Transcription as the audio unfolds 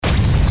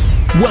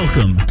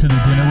Welcome to the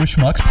Dinner with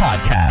Schmucks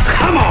podcast.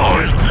 Come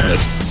on!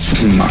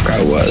 Schmuck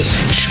I was.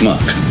 Schmuck.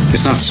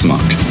 It's not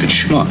smuck, it's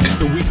schmuck.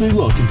 A weekly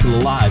look into the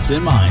lives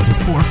and minds of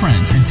four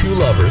friends and two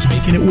lovers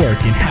making it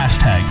work in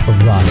hashtag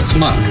erotic.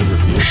 Smuck.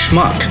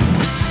 Schmuck.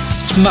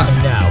 Smuck.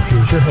 And now,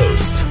 here's your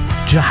host,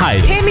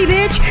 Jahida. Hit me,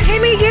 bitch!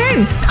 Hit me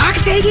again! I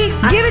can take it!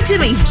 Give it to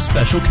me!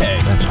 Special K.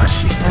 That's what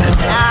she said.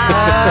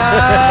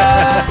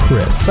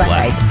 Chris.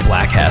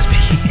 Black ass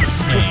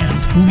piece. And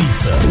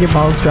Lisa. Your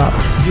balls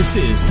dropped. This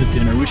is the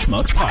Dinner with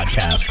Schmucks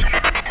podcast.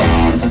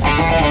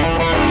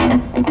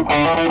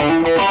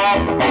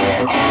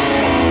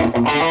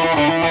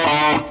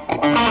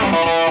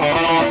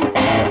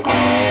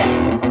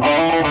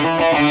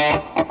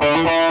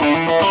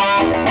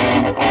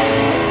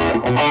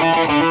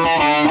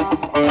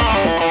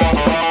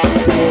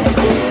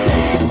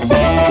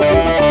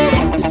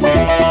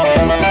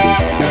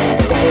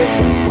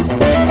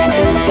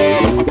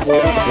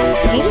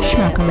 Hey,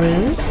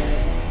 Schmuckaroos.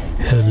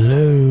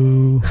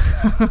 Hello.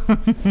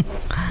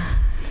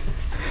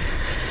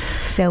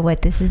 So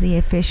what, this is the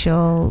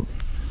official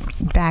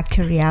Back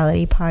to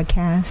Reality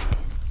podcast?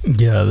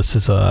 Yeah, this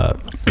is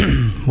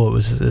what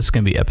was this? It's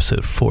gonna be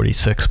episode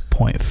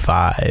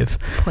 46.5.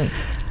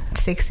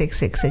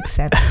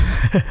 0.66667.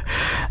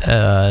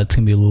 It's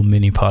gonna be a little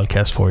mini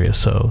podcast for you,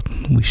 so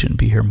we shouldn't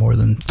be here more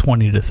than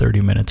 20 to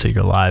 30 minutes of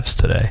your lives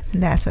today.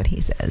 That's what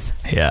he says.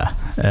 Yeah,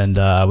 and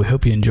we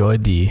hope you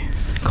enjoyed the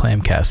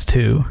Clamcast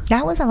 2.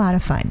 That was a lot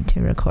of fun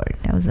to record.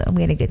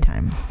 We had a good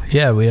time.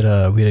 Yeah, we had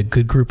a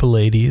good group of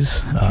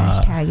ladies.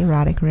 Hashtag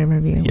erotic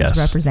Riverview was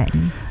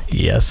representing.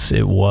 Yes,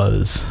 it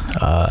was.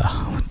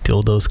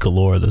 Dildos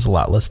galore. There's a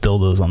lot less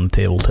dildos on the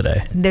table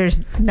today.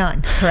 There's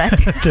none, correct?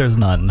 There's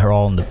none. They're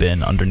all in the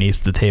bin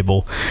underneath the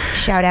table.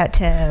 Shout out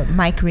to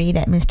Mike Reed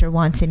at Mr.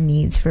 Wants and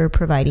Needs for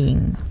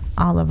providing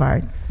all of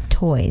our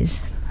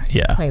toys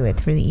to play with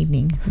for the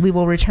evening. We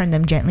will return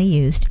them gently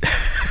used.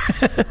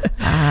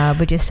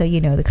 But just so you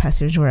know, the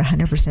customers were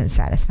 100%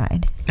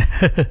 satisfied.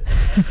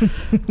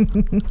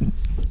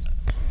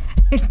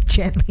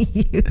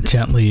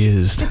 Gently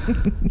used.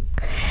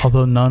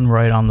 Although none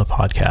right on the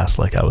podcast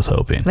like I was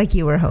hoping. Like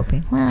you were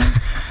hoping. Well.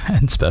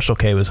 And Special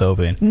K was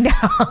hoping. No.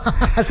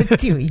 As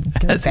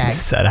he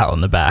sat out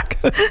in the back.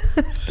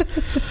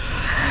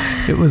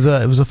 It was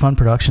a fun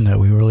production though.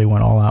 We really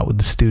went all out with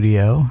the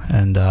studio,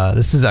 and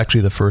this is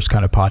actually the first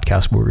kind of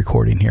podcast we're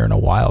recording here in a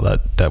while that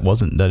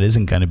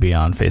isn't going to be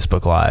on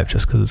Facebook Live,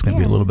 just because it's going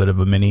to be a little bit of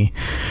a mini.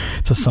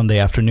 It's a Sunday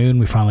afternoon.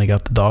 We finally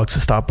got the dogs to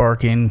stop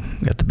barking.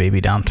 We got the baby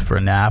down for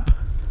a nap.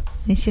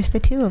 It's just the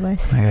two of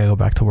us. I gotta go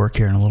back to work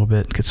here in a little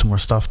bit, get some more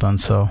stuff done.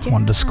 So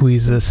wanted to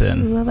squeeze this in.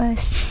 Two of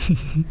us.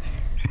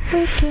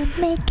 We can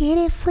make it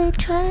if we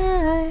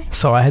try.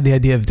 So I had the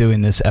idea of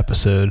doing this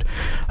episode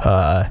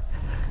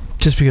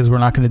just because we're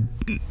not going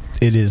to.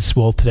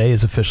 Today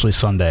is officially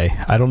Sunday.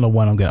 I don't know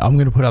when I'm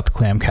going to put out the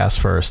Clamcast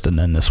first, and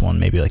then this one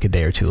maybe like a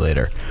day or two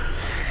later.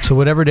 So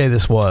whatever day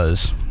this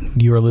was,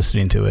 you are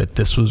listening to it.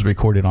 This was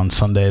recorded on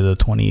Sunday the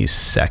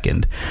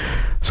 22nd.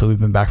 So we've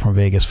been back from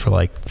Vegas for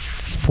like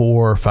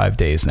 4 or 5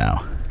 days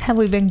now. Have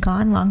we been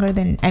gone longer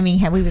than,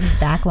 have we been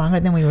back longer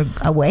than we were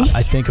away?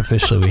 I think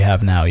officially we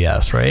have now,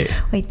 yes, right?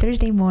 Wait,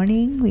 Thursday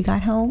morning we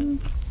got home?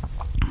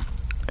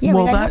 Yeah,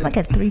 we got home like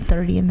at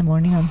 3:30 in the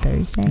morning on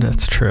Thursday.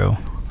 That's true.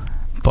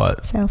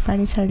 But so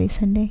Friday, Saturday,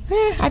 Sunday.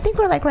 I think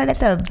we're like right at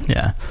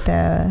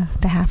the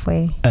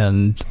halfway.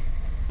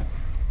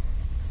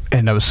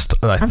 And I was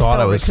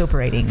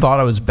recuperating. Thought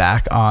I was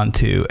back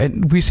onto,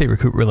 and we say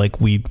recuperate like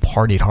we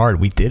partied hard.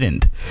 We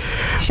didn't.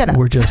 Shut up.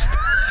 We're just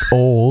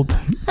old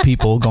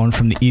people going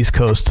from the East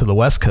Coast to the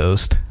West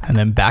Coast, and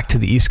then back to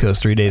the East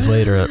Coast 3 days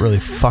later. It really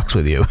fucks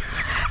with you.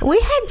 We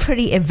had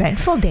pretty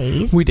eventful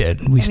days. We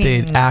did. We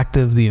stayed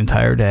active the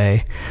entire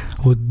day,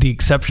 with the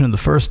exception of the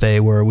first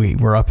day where we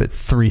were up at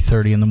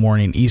 3:30 in the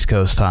morning East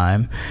Coast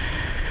time.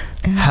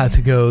 Had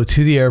to go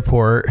to the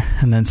airport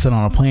and then sit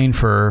on a plane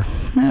for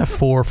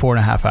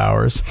 4.5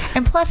 hours.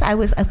 And plus, I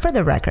was, for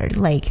the record,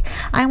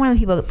 I'm one of the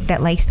people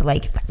that likes to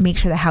make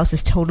sure the house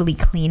is totally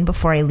clean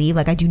before I leave.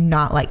 I do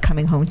not like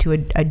coming home to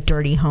a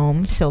dirty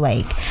home. So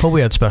But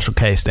we had Special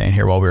K staying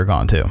here while we were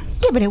gone too.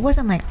 Yeah, but it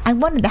wasn't I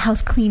wanted the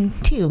house clean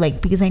too,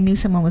 because I knew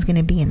someone was going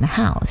to be in the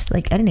house.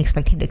 I didn't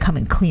expect him to come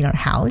and clean our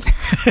house.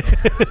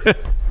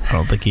 I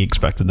don't think he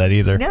expected that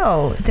either.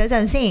 No, that's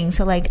what I'm saying.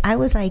 So I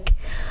was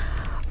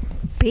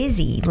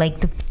busy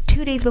the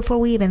 2 days before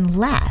we even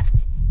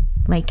left,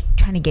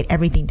 trying to get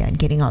everything done,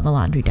 getting all the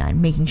laundry done,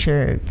 making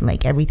sure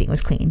everything was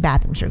clean,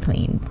 bathrooms were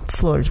clean,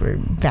 floors were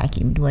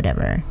vacuumed,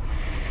 whatever.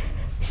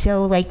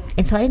 So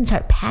and so I didn't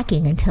start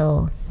packing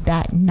until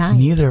that night.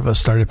 Neither of us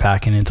started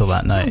packing until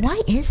that night. Yeah,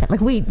 why is that?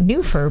 We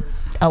knew for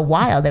a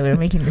while that we were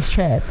making this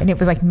trip, and it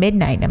was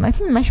midnight, and I'm I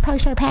should probably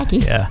start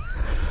packing. Yeah.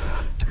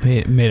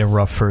 Made a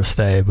rough first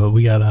day, but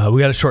we got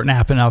a short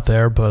napping out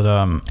there. But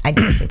I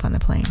didn't sleep on the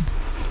plane.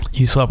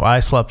 You slept.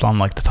 I slept on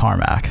the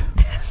tarmac,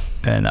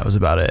 and that was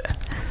about it.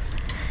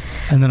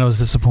 And then I was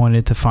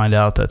disappointed to find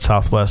out that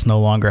Southwest no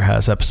longer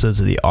has episodes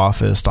of The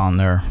Office on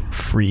their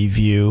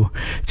Freeview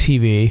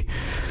TV.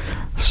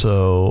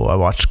 So I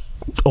watched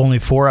only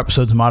 4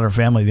 episodes of Modern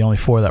Family, the only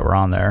 4 that were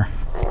on there.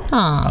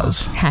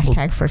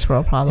 Hashtag first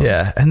world problems.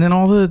 Yeah, and then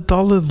all the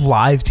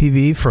live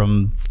TV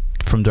from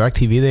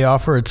DirecTV they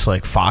offer. It's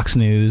like Fox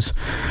News,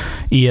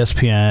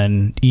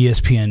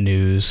 ESPN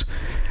News.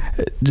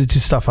 It's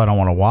just stuff I don't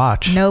want to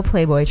watch. No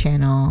Playboy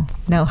Channel,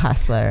 no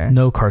Hustler,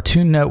 no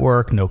Cartoon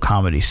Network, no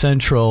Comedy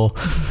Central,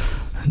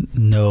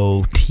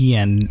 no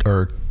TN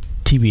or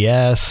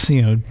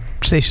TBS.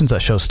 Stations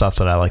that show stuff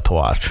that I like to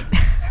watch.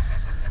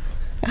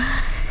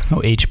 No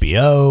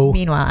HBO.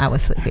 Meanwhile, I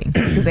was sleeping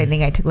because I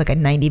think I took like a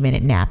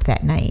 90-minute nap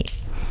that night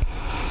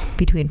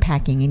between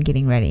packing and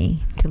getting ready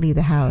to leave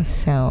the house.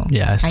 So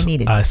yeah,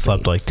 I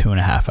slept like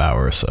 2.5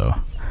 hours. So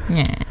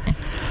yeah.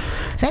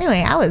 So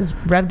anyway, I was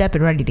revved up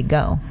and ready to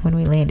go when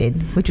we landed,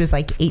 which was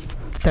like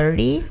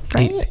 8:30,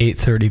 right?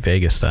 8:30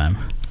 Vegas time.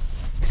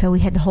 So we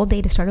had the whole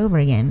day to start over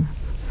again.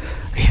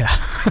 Yeah.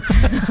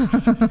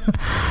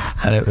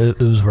 And it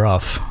was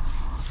rough.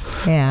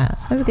 Yeah,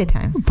 it was a good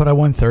time. But I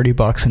won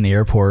 $30 in the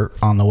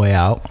airport on the way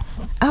out.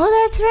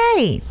 Oh, that's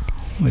right.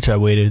 Which I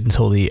waited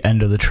until the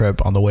end of the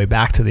trip on the way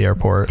back to the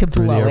airport to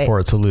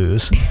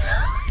lose.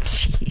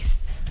 Jeez.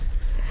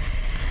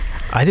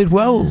 I did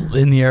well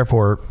in the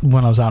airport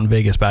when I was out in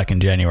Vegas back in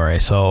January,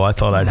 so I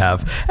thought I'd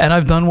have. And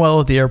I've done well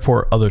at the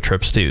airport other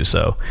trips too.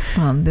 So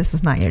this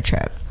was not your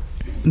trip.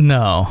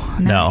 No.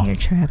 Not your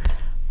trip.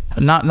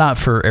 Not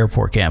for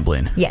airport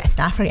gambling. Yes,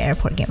 not for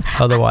airport gambling.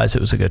 Otherwise,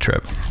 it was a good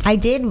trip. I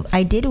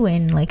did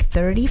win like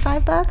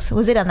 $35.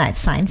 Was it on that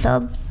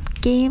Seinfeld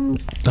game?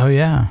 Oh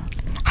yeah.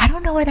 I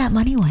don't know where that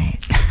money went.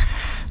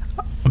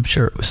 I'm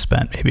sure it was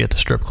spent maybe at the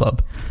strip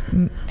club.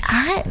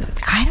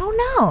 I don't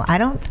know.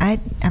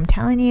 I'm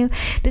telling you,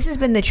 this has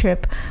been the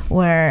trip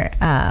where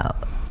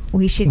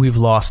we've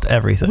lost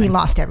everything. We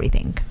lost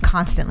everything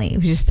constantly.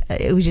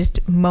 It was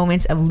just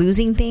moments of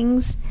losing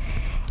things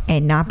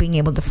and not being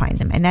able to find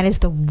them. And that is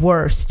the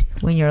worst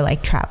when you're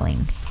like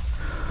traveling,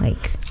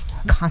 like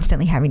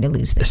constantly having to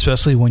lose things.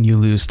 Especially when you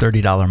lose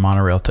 $30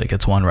 monorail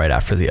tickets one right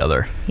after the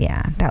other.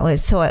 Yeah, that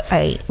was so.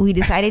 We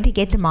decided to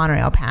get the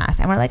monorail pass,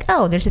 and we're like,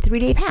 oh, there's a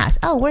 3-day pass.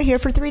 Oh, we're here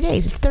for 3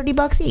 days. It's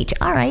 $30 each.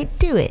 All right,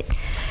 do it.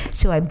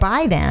 So I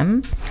buy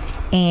them,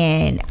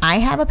 and I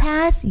have a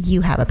pass.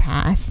 You have a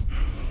pass,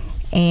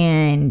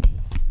 and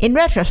in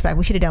retrospect,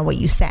 we should have done what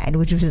you said,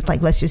 which was just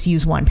like, let's just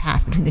use one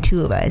pass between the two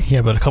of us.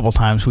 Yeah, but a couple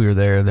times we were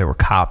there were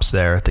cops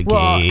there at the gate.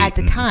 Well, at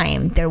the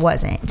time, there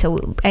wasn't.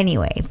 So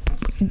anyway,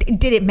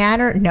 did it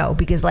matter? No,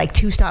 because like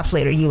 2 stops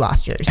later, you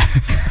lost yours.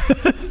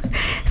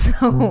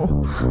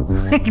 So,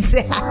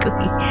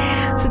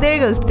 exactly. So there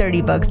goes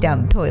 $30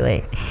 down the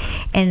toilet.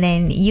 And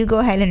then you go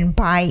ahead and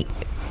buy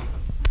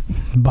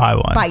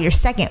one. Buy a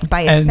second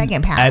pass.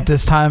 At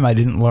this time, I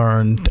didn't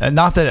learn.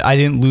 Not that I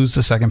didn't lose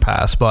the second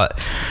pass, but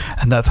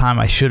at that time,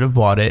 I should have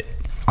bought it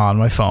on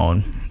my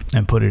phone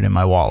and put it in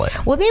my wallet.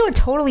 Well, they were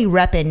totally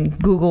repping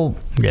Google.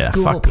 Yeah,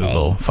 Google fuck Pay.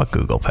 Google. Fuck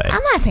Google Pay.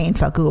 I'm not saying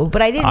fuck Google,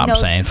 but I didn't know. I'm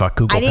saying fuck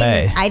Google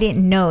Pay. I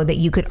didn't know that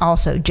you could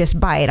also just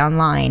buy it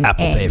online.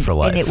 Apple Pay for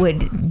life. And it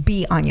would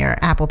be on your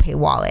Apple Pay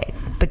wallet.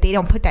 But they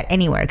don't put that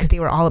anywhere because they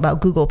were all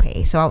about Google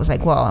Pay. So I was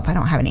like, well, if I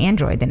don't have an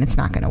Android, then it's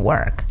not going to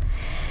work.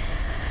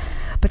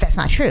 But that's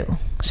not true.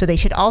 So they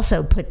should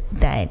also put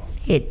that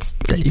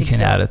you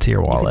can add it to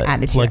your wallet.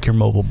 It's like your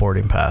mobile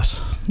boarding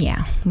pass.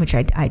 Yeah, which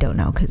I don't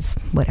know because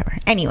whatever.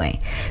 Anyway,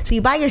 so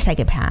you buy your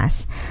second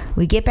pass.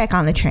 We get back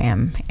on the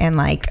tram, and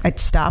like a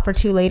stop or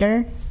two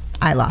later,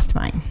 I lost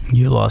mine.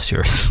 You lost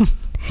yours.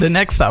 The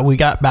next stop, we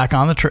got back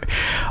on the tram.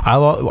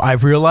 I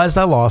realized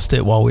I lost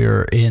it while we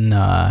were in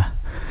the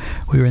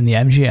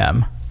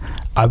MGM.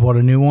 I bought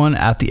a new one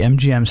at the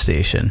MGM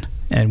station,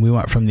 and we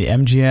went from the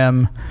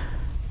MGM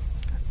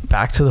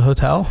back to the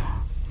hotel.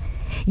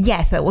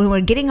 Yes, but when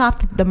we're getting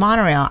off the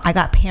monorail, I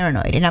got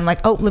paranoid, and I'm like,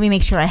 oh, let me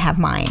make sure I have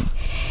mine.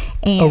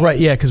 And oh, right,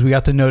 yeah, because we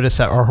got the notice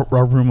that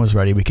our room was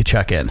ready. We could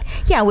check in.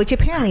 Yeah, which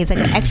apparently is like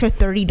an extra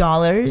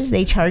 $30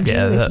 they charge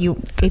you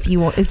if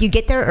you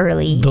get there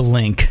early. The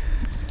link.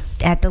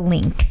 At the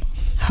link,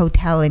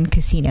 hotel and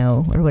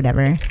casino or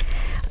whatever,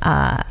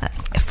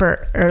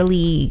 for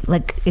early,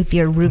 like if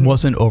your room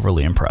wasn't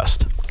overly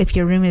impressed. If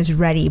your room is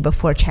ready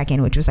before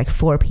check-in, which was like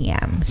 4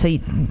 p.m. So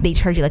they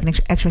charge you like an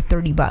extra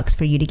 $30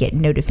 for you to get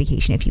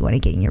notification if you want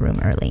to get in your room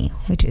early,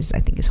 which I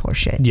think is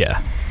horseshit.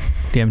 Yeah.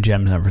 The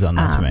MGM's never done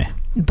that to me.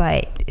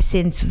 But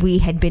since we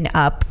had been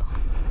up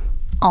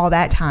all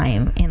that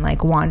time and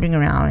like wandering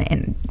around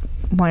and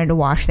wanted to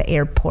wash the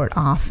airport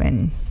off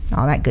and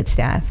all that good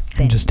stuff,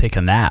 then and just take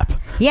a nap.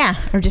 Yeah,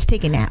 or just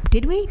take a nap.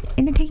 Did we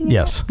end up taking a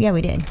nap? Yeah,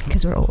 we did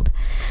because we're old.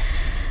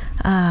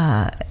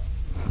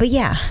 But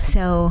yeah,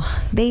 so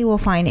they will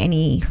find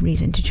any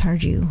reason to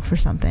charge you for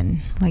something.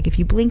 Like if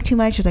you blink too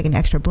much, there's like an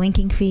extra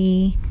blinking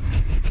fee.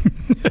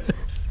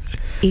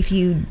 If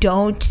you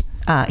don't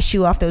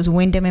shoo off those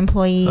Wyndham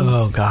employees.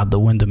 Oh God, the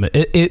Wyndham!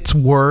 It's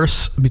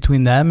worse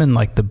between them and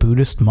like the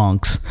Buddhist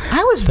monks.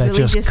 I was that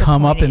really just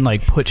come up and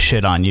like put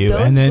shit on you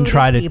those and then Buddhist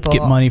try to people,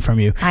 get money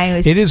from you.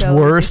 It is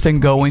worse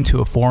than going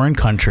to a foreign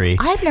country.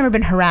 I've never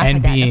been harassed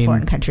like that in a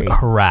foreign country.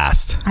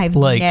 Harassed. I've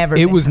like never.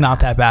 It been was harassed. not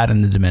that bad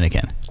in the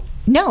Dominican.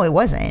 No, it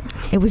wasn't.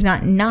 It was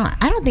not.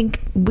 I don't think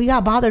we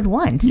got bothered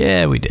once.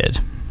 Yeah, we did.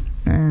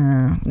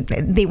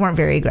 They weren't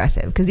very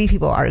aggressive because these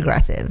people are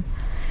aggressive.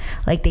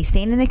 Like, they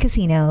stand in the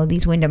casino,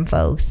 these Wyndham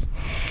folks,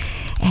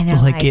 and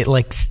they're like it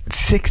like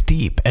 6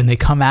 deep, and they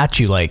come at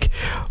you like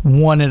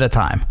one at a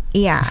time.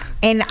 Yeah.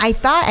 And I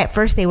thought at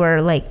first they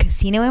were like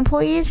casino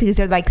employees because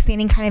they're like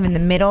standing kind of in the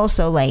middle.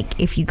 So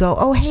like if you go,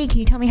 oh, hey, can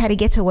you tell me how to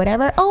get to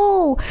whatever?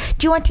 Oh,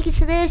 do you want tickets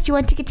to this? Do you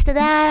want tickets to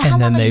that? How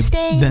long are you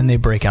staying? Then they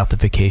break out the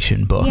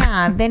vacation book.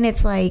 Yeah. Then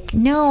it's like,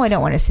 no, I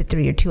don't want to sit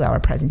through your 2-hour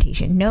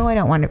presentation. No, I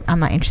don't want to. I'm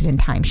not interested in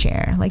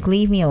timeshare. Like,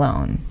 leave me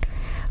alone.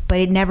 But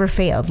it never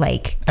failed.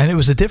 Like, and it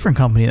was a different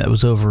company that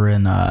was over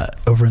in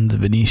the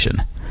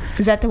Venetian.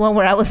 Is that the one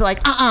where I was like,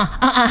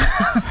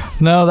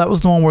 No, that was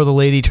the one where the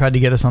lady tried to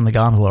get us on the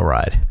gondola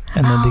ride,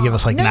 and then to give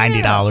us like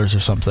 $90 or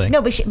something.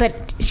 No, but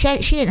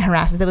she didn't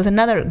harass us. There was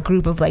another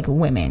group of like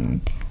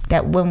women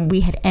that when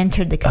we had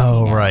entered the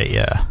casino. Oh, right,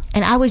 yeah.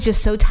 And I was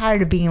just so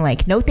tired of being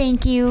like, no,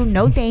 thank you,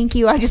 no, thank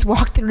you. I just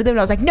walked through them and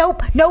I was like,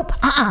 nope,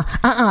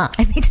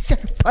 and they just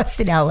started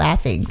busting out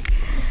laughing.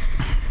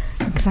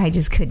 Because I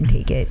just couldn't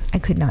take it. I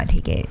could not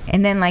take it.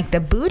 And then like the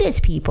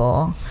Buddhist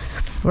people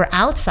were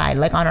outside,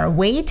 like on our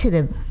way to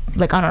the,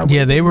 like on our way.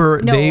 Yeah, they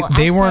were.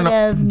 They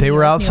weren't. They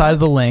were outside of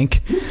the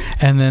link,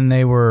 and then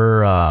they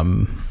were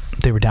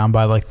down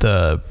by like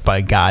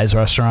by Guy's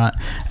restaurant,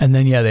 and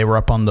then they were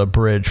up on the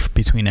bridge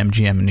between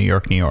MGM and New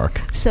York.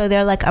 So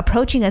they're like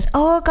approaching us.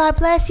 Oh, God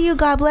bless you,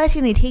 God bless you.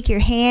 And they take your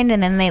hand,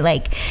 and then they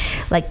like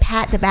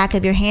pat the back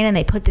of your hand, and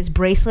they put this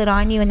bracelet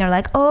on you, and they're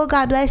like, oh,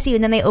 God bless you.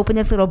 And then they open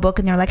this little book,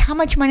 and they're like, how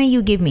much money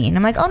you give me? And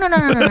I'm like, oh,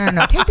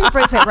 no. Take this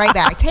bracelet right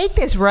back. Take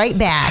this right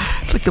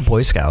back. It's like the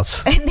Boy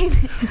Scouts.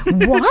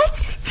 And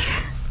what?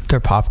 They're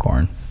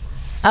popcorn.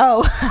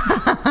 Oh,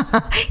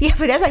 yeah,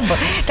 but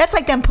that's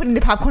like them putting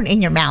the popcorn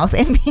in your mouth.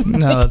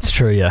 No, that's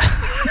true. Yeah.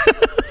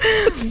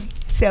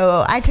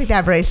 So I took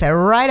that bracelet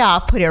right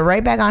off, put it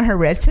right back on her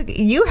wrist.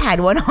 You had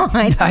one on.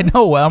 I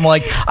know. I'm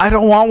like, I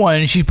don't want one,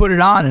 and she put it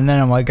on, and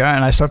then I'm like, all right,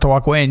 and I start to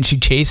walk away, and she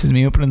chases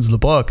me, opens the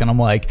book, and I'm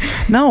like,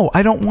 no,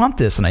 I don't want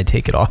this, and I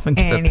take it off and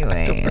give it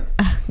back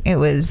to her. It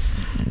was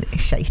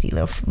shiesty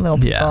little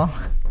people. Yeah.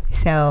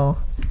 So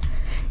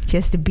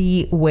just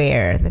be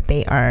aware that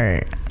they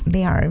are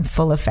in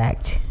full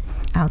effect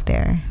out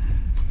there.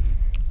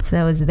 So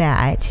that was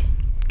that.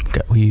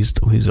 We used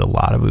a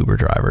lot of Uber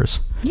drivers.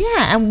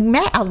 Yeah, and we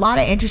met a lot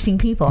of interesting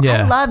people.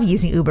 Yeah. I love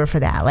using Uber for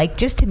that, like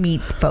just to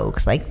meet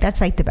folks. Like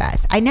that's like the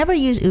best. I never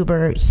use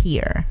Uber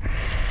here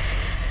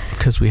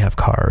because we have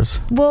cars.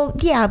 Well,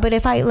 yeah, but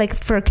if I like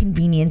for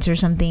convenience or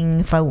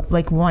something, if I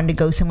like wanted to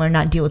go somewhere and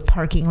not deal with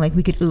parking, like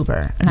we could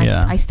Uber, and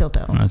I still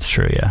don't. That's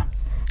true. Yeah.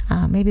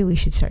 Maybe we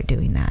should start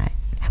doing that.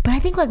 But I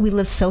think like we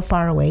live so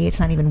far away, it's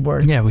not even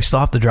worth. Yeah, we still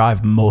have to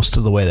drive most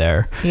of the way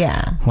there.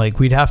 Yeah. Like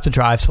we'd have to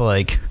drive to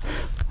like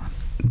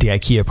the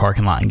IKEA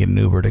parking lot and get an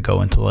Uber to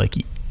go into like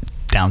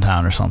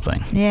downtown or something.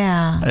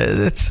 Yeah.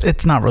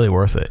 It's not really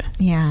worth it.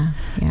 Yeah.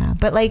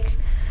 But like,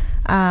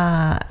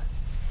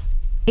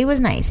 it was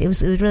nice. It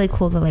was really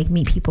cool to like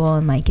meet people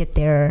and like get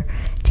their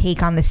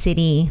take on the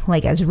city,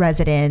 like as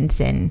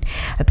residents. And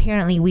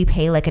apparently we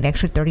pay like an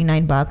extra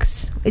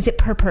 $39. Is it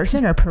per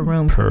person or per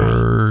room?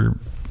 Per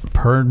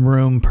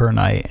room per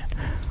night.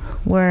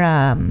 We're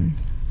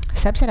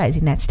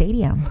subsidizing that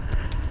stadium.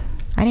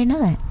 I didn't know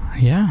that.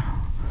 Yeah.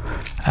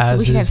 As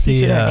we should have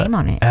seats with our name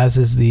on it. As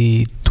is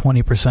the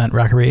 20%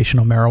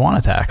 recreational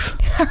marijuana tax.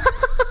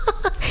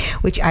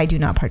 Which I do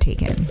not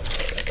partake in,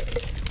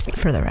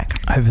 for the record.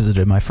 I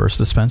visited my first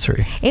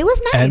dispensary. It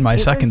was nice. And my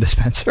second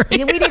dispensary.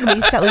 We did.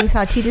 We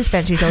saw 2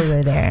 dispensaries while we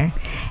were there.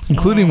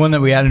 Including one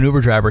that we had an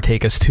Uber driver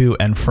take us to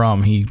and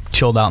from. He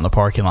chilled out in the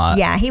parking lot.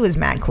 Yeah, he was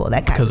mad cool.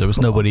 That guy because there was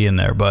nobody in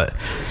there. But,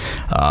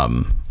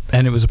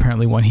 and it was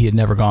apparently one he had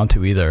never gone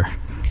to either.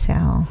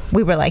 So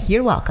we were like,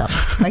 you're welcome.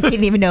 Like, he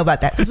didn't even know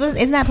about that. Because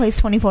isn't that place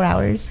 24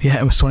 hours?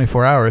 Yeah, it was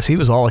 24 hours. He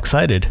was all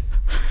excited.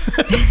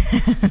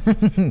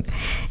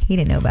 He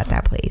didn't know about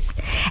that place.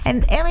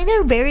 And I mean,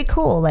 they're very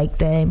cool. Like,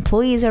 the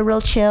employees are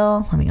real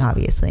chill. I mean,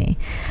 obviously.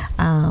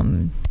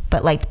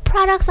 But like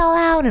products all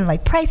out and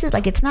like prices,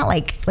 like it's not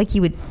like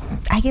you would,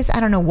 I guess, I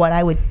don't know what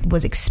I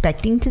was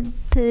expecting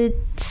to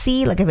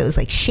see, like if it was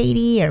like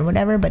shady or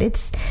whatever, but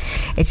it's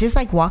just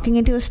like walking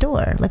into a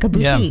store, like a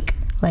boutique. Yeah.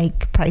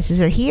 Like,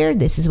 prices are here,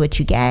 this is what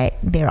you get.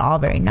 They're all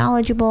very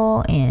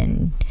knowledgeable,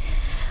 and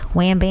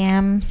wham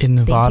bam. In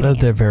Nevada,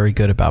 they're very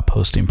good about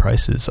posting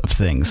prices of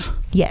things.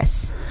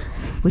 Yes,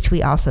 which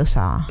we also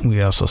saw.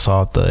 We also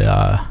saw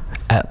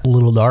at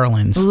Little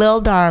Darlings.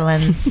 Little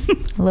Darlings.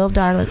 Little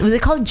Darlings. Was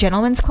it called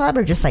Gentleman's Club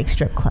or just like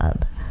Strip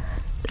Club?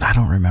 I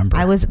don't remember.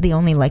 I was the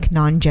only like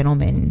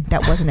non-gentleman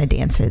that wasn't a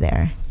dancer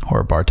there.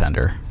 Or a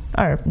bartender.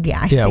 Or,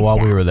 yeah. Yeah, while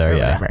we were there,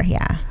 yeah. Whatever,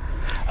 yeah.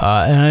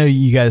 And I know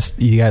you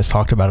guys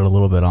talked about it a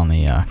little bit on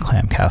the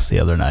Clamcast the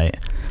other night.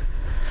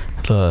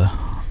 The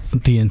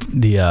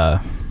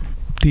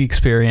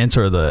experience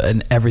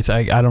and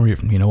everything. I don't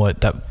even, you know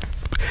what, that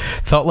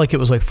felt like it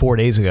was like 4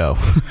 days ago.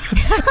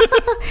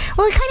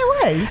 Well, it kind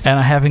of was. And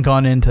I haven't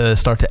gone in to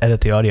start to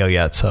edit the audio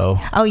yet, so...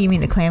 Oh, you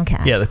mean the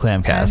Clamcast? Yeah, the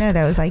Clamcast. I know,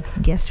 that was like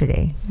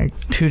yesterday. Or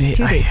 2 days.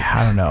 2 days.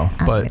 I don't know.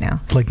 But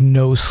like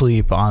no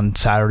sleep on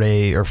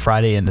Saturday or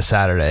Friday into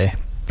Saturday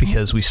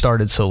because we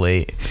started so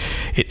late.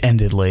 It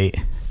ended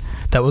late.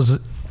 That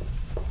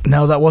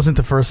wasn't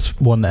the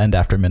first one to end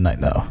after midnight,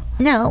 though.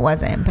 No, it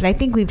wasn't. But I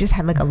think we've just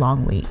had like a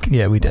long week.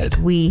 Yeah, we did.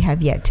 Like, we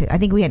have yet to... I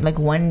think we had like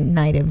one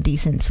night of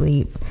decent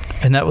sleep.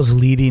 And that was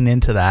leading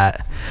into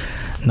that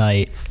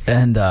night.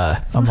 And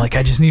I'm like,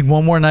 I just need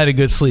one more night of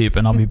good sleep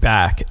and I'll be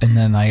back. And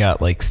then I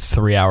got like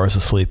 3 hours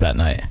of sleep that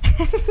night.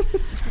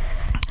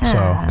 So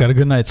got a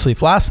good night's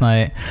sleep last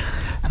night.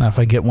 And if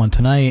I get one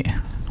tonight...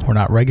 We're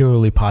not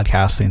regularly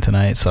podcasting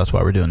tonight, so that's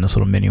why we're doing this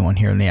little mini one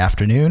here in the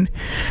afternoon.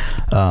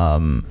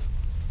 Then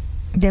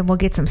we'll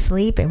get some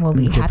sleep and we'll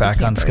be get happy back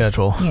campers. On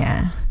schedule.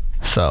 Yeah.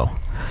 So,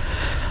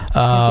 it's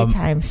a good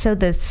time. So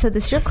the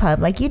strip club,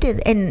 like you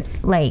did, and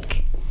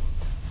like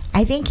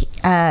I think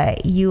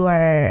you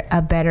are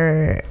a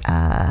better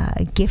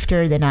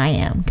gifter than I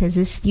am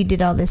because you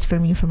did all this for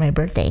me for my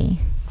birthday.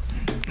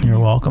 You're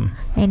welcome.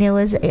 And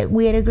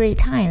we had a great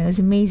time. It was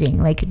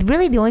amazing. Like,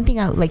 really, the only thing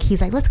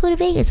he's like, let's go to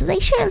Vegas. I was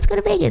like, sure, let's go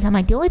to Vegas. I'm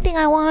like, the only thing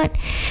I want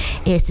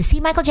is to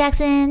see Michael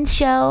Jackson's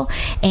show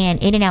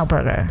and In-N-Out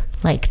Burger.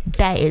 Like,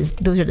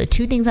 those are the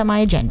two things on my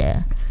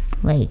agenda.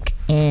 Like,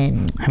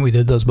 and we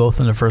did those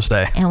both on the first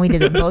day. And we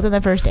did them both on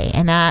the first day.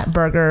 And that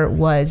burger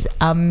was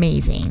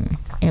amazing.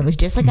 It was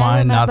just like I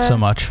remember. Mine, not so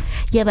much.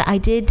 Yeah, but I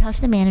did talk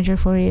to the manager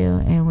for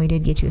you, and we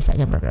did get you a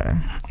second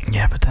burger.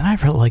 Yeah, but then I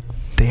felt like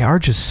they are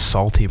just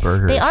salty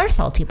burgers. They are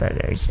salty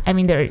burgers. I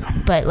mean,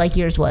 but like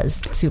yours was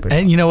super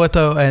salty. And you know what,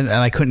 though? And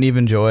I couldn't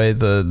even enjoy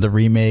the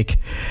remake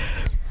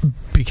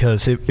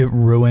because it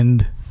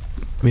ruined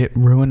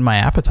my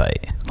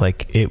appetite.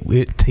 Like,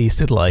 it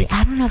tasted like... See,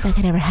 I don't know if that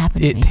could ever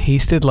happen to me. It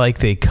tasted like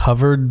they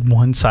covered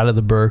one side of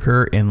the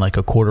burger in like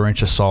a 1/4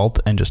 inch of salt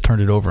and just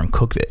turned it over and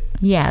cooked it.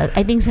 Yeah,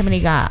 I think somebody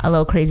got a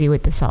little crazy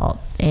with the salt,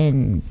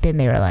 and then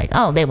they were like,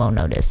 oh, they won't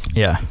notice.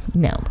 Yeah.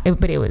 No,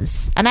 but it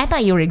was... And I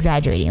thought you were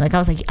exaggerating. Like, I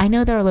was like, I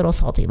know they're a little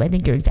salty, but I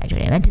think you're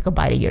exaggerating. And I took a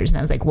bite of yours, and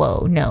I was like,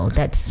 whoa, no,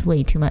 that's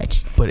way too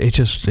much. But it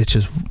just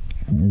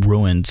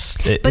ruins...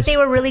 But they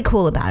were really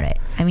cool about it.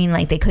 I mean,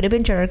 like, they could have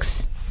been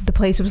jerks. The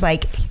place was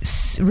like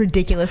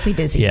ridiculously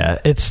busy. Yeah,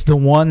 it's the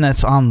one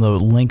that's on the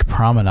Link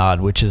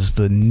Promenade, which is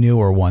the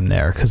newer one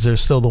there, because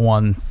there's still the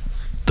one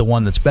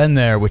that's been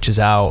there, which is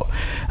out,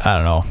 I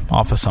don't know,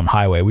 off of some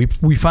highway.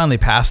 We finally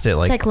passed it.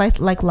 It's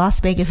like Las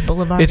Vegas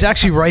Boulevard. It's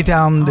actually right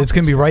down. It's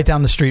going to be right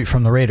down the street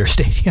from the Raider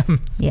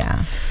Stadium.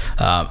 Yeah.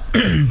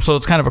 So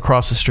it's kind of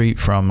across the street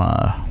from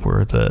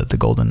where the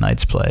Golden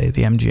Knights play,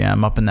 the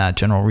MGM, up in that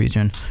general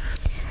region.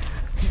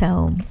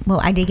 So, well,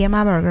 I did get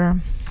my burger.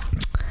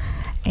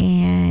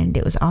 And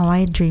it was all I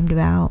had dreamed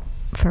about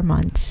for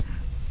months.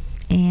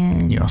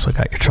 And you also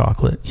got your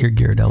chocolate, your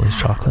Ghirardelli's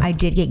chocolate. I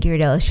did get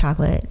Ghirardelli's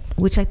chocolate,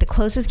 which like the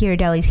closest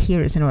Ghirardelli's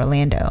here is in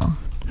Orlando.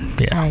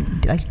 Yeah.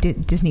 Like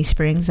Disney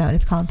Springs, is that what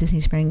it's called? Disney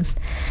Springs.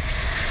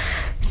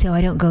 So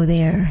I don't go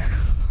there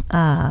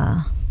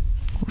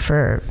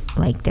for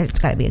like, there's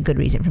got to be a good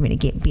reason for me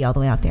to be all the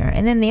way out there.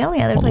 And then the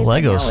only other place the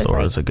I know Lego store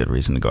is a good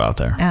reason to go out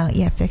there. Oh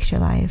yeah, Fix Your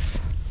Life.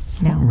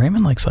 No.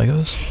 Raymond likes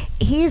Legos.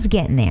 He's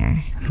getting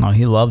there. No,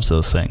 he loves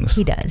those things.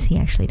 He does. He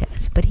actually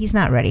does. But he's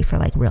not ready for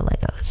like real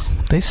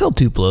Legos. They sell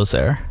Duplos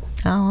there.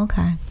 Oh,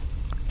 okay.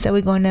 So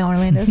we going to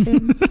Orlando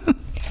soon?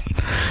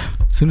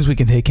 As soon as we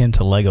can take him to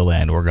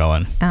Legoland, we're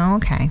going. Oh,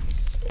 okay.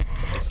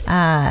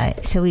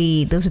 So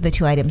those are the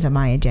two items on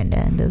my agenda,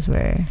 and those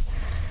were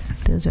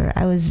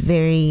I was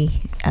very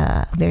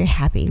very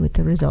happy with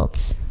the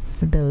results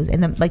of those.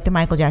 And the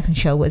Michael Jackson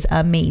show was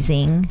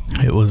amazing.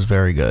 It was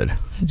very good.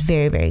 It was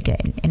very, very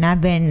good. And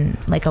I've been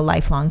like a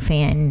lifelong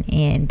fan,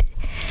 and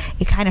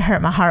it kind of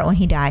hurt my heart when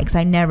he died because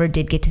I never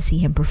did get to see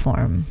him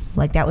perform.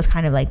 Like, that was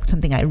kind of like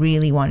something I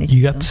really wanted to do.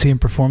 You got to see him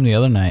perform the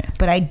other night.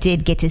 But I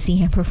did get to see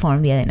him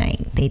perform the other night.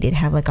 They did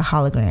have like a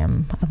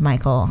hologram of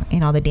Michael,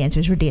 and all the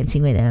dancers were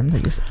dancing with him.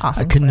 It was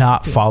awesome. I could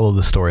not follow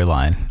the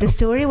storyline. The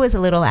story was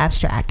a little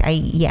abstract.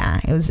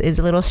 It was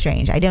a little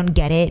strange. I don't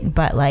get it,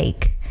 but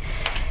like,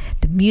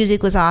 the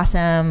music was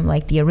awesome.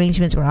 Like, the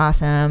arrangements were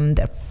awesome.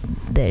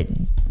 The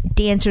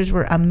dancers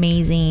were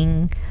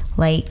amazing.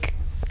 Like,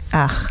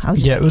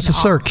 it was a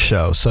cirque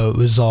show, so it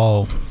was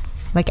all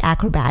like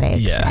acrobatics.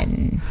 Yeah.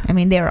 And I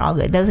mean, they were all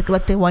good. There was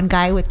like the one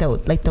guy with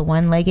the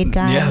one-legged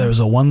guy. Yeah, there was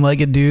a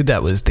one-legged dude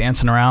that was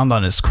dancing around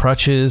on his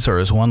crutches or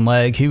his one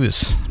leg. He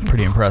was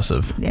pretty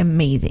impressive.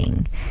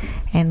 Amazing.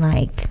 And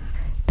like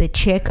the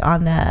chick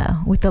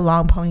with the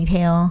long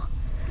ponytail.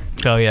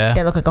 Oh yeah.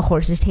 That looked like a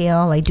horse's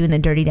tail, like doing the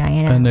Dirty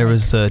Diana. And there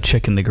was the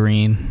chick in the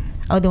green.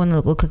 Oh, the one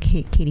that looked like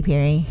Katy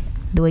Perry.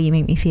 The Way You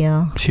Make Me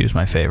Feel. She was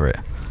my favorite.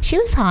 She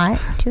was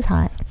hot.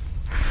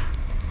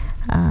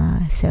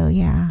 So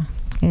yeah,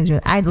 it was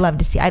really, I'd love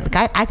to see. I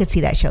could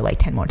see that show like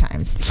 10 more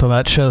times. So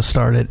that show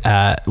started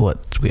at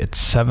we had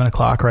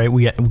 7:00, right?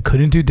 We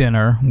couldn't do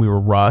dinner. We were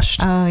rushed.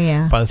 Oh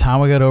yeah. By the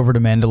time we got over to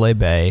Mandalay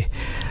Bay,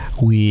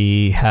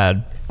 We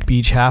had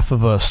each half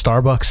of a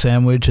Starbucks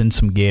sandwich and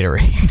some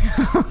Gatorade.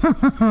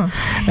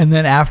 And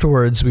then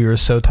afterwards, we were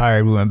so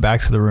tired, we went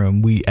back to the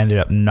room. We ended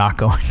up not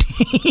going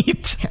to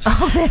eat.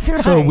 Oh, that's right.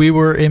 So we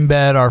were in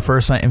bed our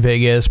first night in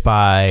Vegas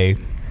by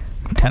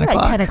 10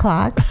 o'clock. 10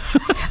 o'clock.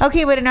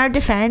 Okay, but in our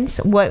defense,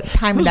 what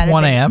time would that have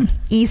 1 been? a.m.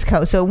 East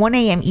Coast. So 1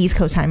 a.m. East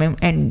Coast time.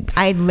 And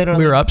I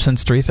literally... We were up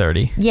since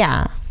 3:30.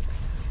 Yeah.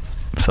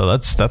 So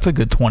that's a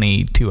good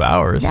 22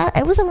 hours. Yeah,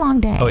 it was a long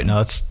day. Oh, wait, no,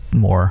 that's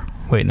more.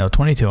 Wait, no,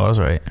 22. I was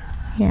right.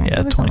 Yeah, Yeah,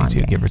 it was a long 22,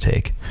 day. give or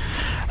take.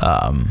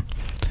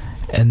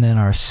 And then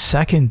our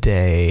second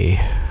day...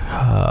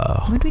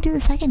 What did we do the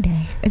second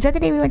day? Is that the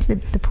day we went to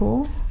the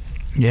pool?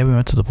 Yeah, we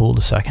went to the pool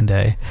the second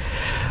day.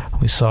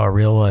 We saw a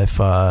real life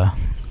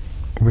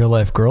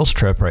girls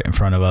trip right in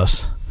front of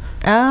us.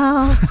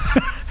 Oh.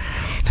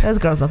 Those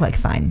girls look like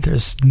fun.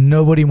 There's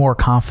nobody more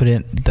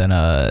confident than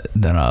a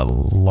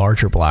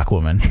larger black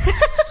woman.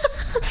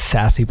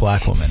 Sassy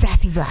black woman.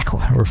 Sassy black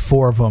woman. There were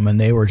 4 of them, and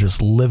they were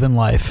just living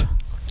life.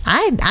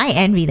 I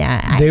envy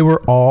that. They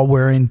were all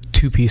wearing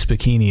 2-piece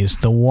bikinis.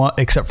 The one,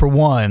 except for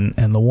one,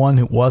 and the one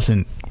who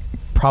wasn't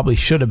probably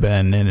should have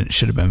been, and it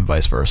should have been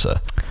vice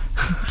versa.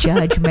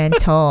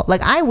 Judgmental.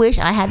 Like, I wish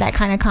I had that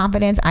kind of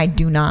confidence. I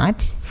do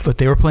not. But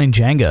they were playing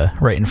Jenga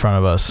right in front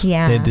of us.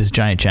 Yeah. They had this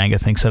giant Jenga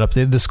thing set up. They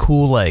had this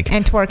cool, like...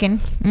 And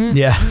twerking.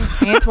 Yeah.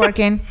 And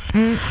twerking.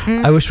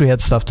 I wish we had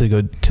stuff to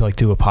go to, like,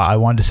 do a I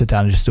wanted to sit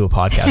down and just do a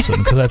podcast with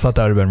them, because I thought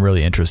that would have been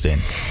really interesting.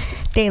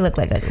 They look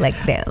like a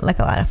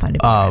lot of fun to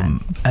be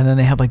around. And then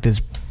they had, like,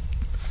 this...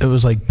 It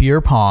was like beer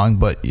pong,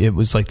 but it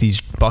was like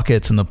these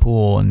buckets in the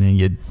pool, and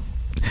then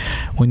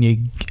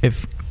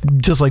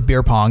just like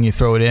beer pong, you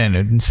throw it in,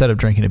 and instead of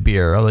drinking a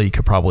beer, although you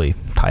could probably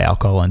tie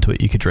alcohol into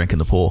it, you could drink in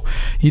the pool.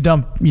 You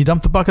dump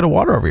the bucket of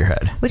water over your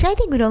head. Which I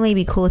think would only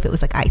be cool if it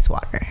was like ice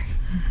water.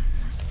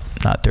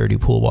 Not dirty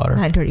pool water.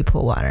 Not dirty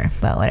pool water,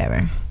 but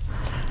whatever.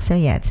 So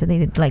yeah, so they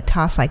did like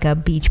toss like a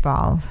beach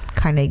ball,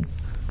 kind of,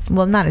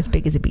 well, not as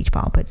big as a beach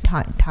ball, but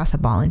toss a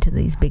ball into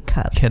these big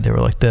cups. Yeah, they were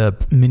like the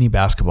mini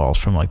basketballs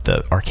from like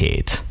the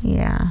arcades.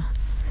 Yeah.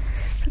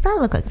 So that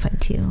looked like fun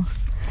too.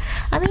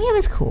 I mean, it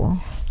was cool.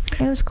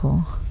 It was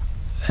cool.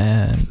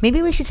 And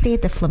maybe we should stay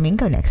at the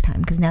Flamingo next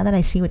time, because now that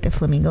I see what the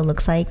Flamingo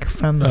looks like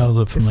from the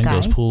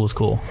Flamingo's sky, pool is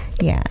cool.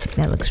 Yeah,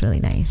 that looks really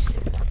nice.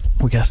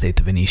 We gotta stay at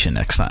the Venetian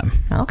next time.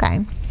 Okay.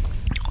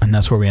 And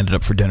that's where we ended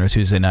up for dinner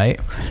Tuesday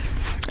night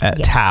at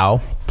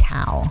Tao.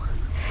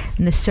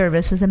 And the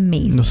service was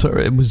amazing. So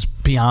it was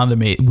beyond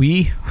amazing.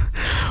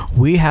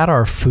 We had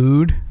our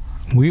food.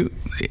 We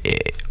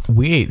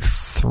ate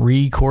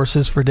 3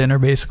 courses for dinner,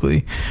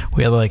 basically.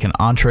 We had like an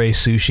entree,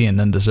 sushi, and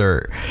then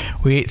dessert.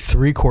 We ate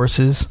 3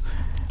 courses.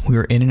 We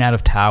were in and out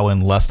of Tao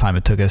in less time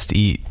it took us to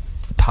eat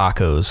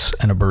tacos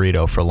and a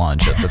burrito for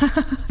lunch at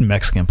the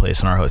Mexican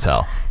place in our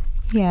hotel.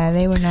 Yeah,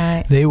 they were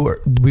not.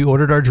 We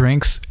ordered our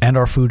drinks and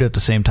our food at the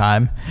same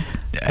time,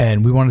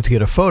 and we wanted to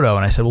get a photo,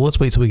 and I said, well, let's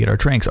wait till we get our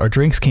drinks. Our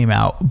drinks came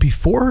out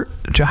before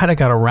Jahida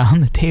got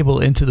around the table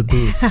into the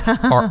booth.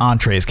 Our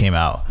entrees came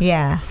out.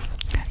 Yeah.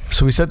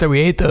 So we sat there, we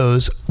ate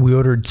those. I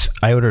ordered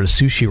a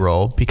sushi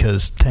roll,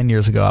 because 10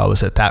 years ago I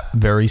was at that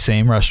very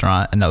same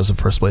restaurant, and that was the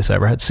first place I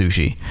ever had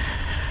sushi.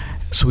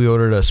 So we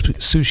ordered a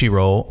sushi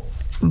roll,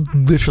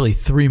 literally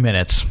 3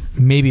 minutes,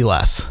 maybe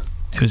less.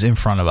 It was in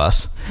front of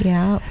us.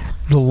 Yeah.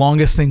 The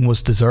longest thing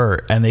was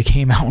dessert, and they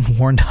came out and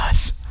warned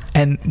us.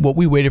 And what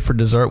we waited for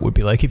dessert would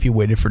be like if you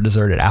waited for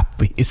dessert at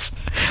Applebee's,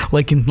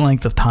 like in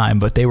length of time.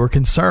 But they were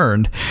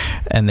concerned,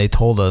 and they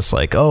told us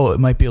like, oh, it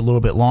might be a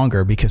little bit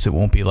longer because it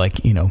won't be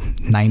like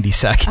 90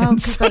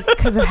 seconds. Oh,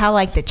 because of how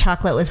like the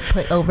chocolate was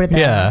put over the.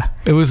 Yeah,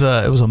 it was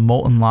a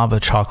molten lava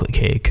chocolate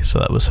cake. So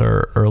that was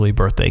her early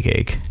birthday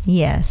cake.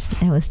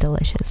 Yes, it was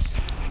delicious.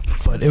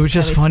 But it was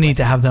just funny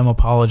to have them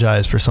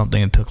apologize for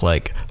something that took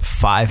like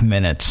 5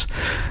 minutes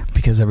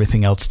because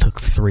everything else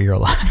took 3 or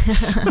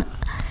less.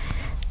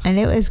 And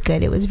it was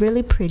good. It was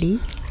really pretty.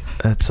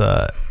 It's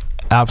a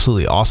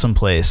absolutely awesome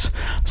place.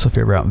 So if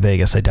you're ever out in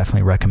Vegas, I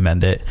definitely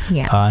recommend it.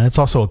 Yeah. And it's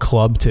also a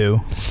club too.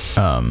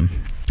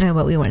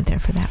 But we weren't there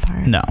for that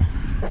part. No.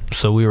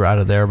 So we were out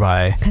of there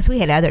by... Because we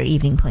had other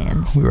evening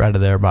plans. We had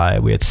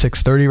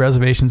 6:30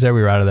 reservations there.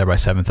 We were out of there by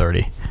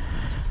 7:30.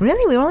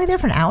 Really? We were only there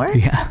for an hour?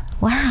 Yeah.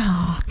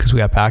 Wow. Because we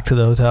got back to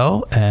the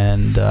hotel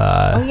and...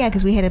 oh, yeah,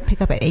 because we had to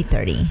pick up at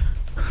 8:30.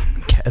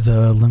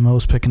 The limo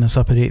was picking us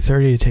up at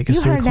 8:30 to take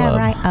us to the club. You heard that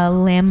right. A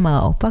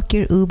limo. Fuck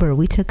your Uber.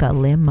 We took a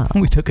limo.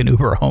 We took an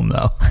Uber home,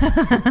 though.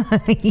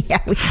 Yeah,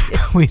 we did.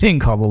 We didn't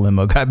call the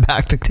limo guy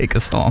back to take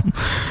us home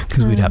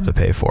because we'd have to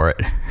pay for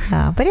it.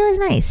 But it was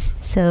nice.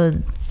 So...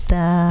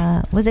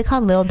 was it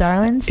called Lil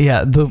Darlings?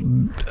 Yeah,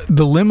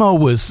 the limo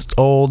was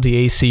old. The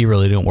AC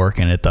really didn't work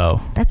in it,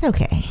 though. That's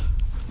okay.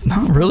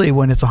 Not really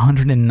when it's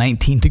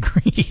 119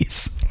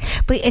 degrees.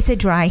 But it's a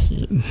dry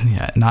heat.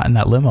 Yeah, not in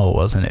that limo. It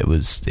wasn't. It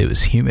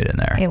was humid in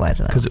there. It was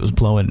because it was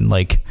blowing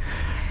like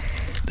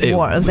it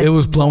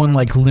was blowing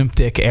like limp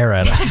dick air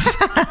at us.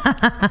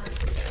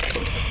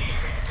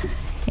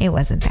 It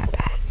wasn't that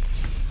bad.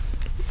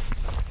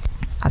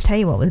 I'll tell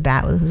you what was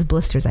bad was those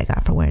blisters I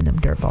got for wearing them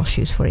dirtball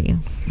shoes for you.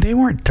 They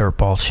weren't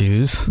dirtball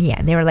shoes.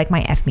 Yeah, they were like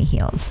my F me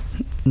heels.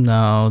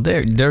 No,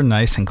 they're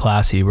nice and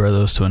classy. You wear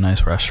those to a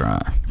nice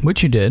restaurant,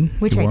 which you did.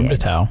 Which you I warmed did.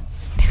 a towel.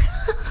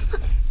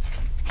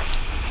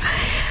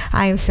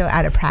 I am so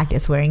out of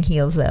practice wearing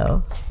heels,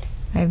 though.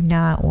 I have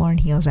not worn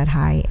heels that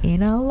high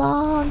in a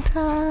long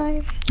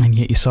time. And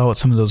yet you saw what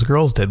some of those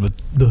girls did with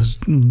those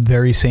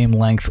very same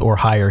length or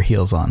higher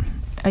heels on.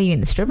 Oh, you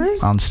mean the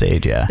strippers? On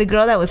stage, yeah. The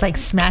girl that was like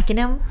smacking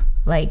him,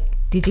 like,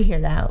 did you hear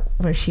that?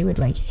 Where she would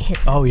like hit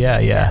them Oh, yeah,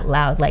 with yeah. that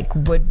loud like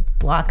wood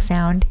block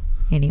sound.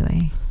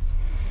 Anyway.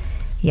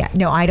 Yeah,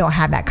 no, I don't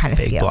have that kind of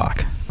Fake skill.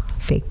 block.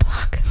 Fake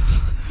block.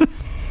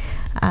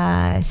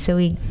 So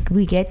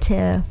we get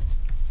to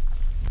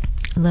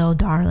Little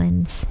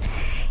Darlings,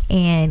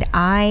 and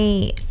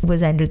I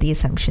was under the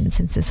assumption,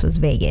 since this was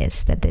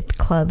Vegas, that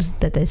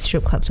the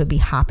strip clubs would be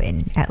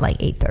hopping at like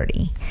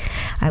 8:30.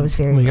 I was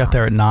very We wrong. got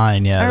there at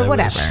 9, yeah. Or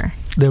whatever.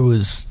 There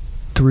was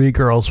 3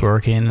 girls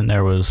working, and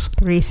there was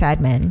 3 sad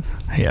men.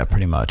 yeah,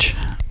 pretty much.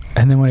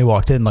 And then when he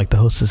walked in, like, the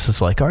hostess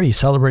is like, "Are you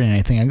celebrating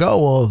anything?" I go,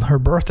 "Well, her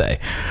birthday."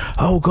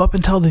 "Oh, go up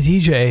and tell the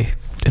DJ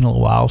in a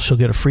little while she'll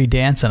get a free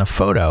dance and a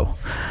photo."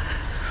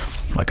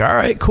 I'm like, all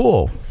right,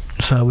 cool.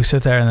 So we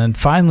sit there, and then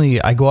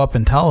finally I go up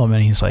and tell him,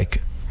 and he's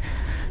like,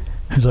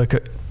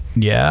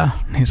 yeah.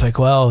 He's like,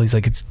 well,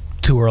 it's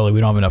too early. We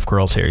don't have enough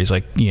girls here. He's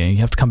like, yeah, you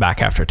have to come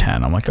back after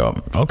 10. I'm like, oh,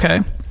 okay.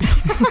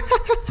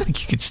 You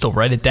could still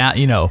write it down,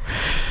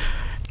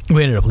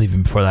 We ended up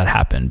leaving before that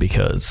happened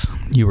because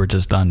you were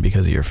just done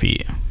because of your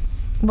feet.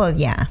 Well,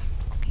 yeah,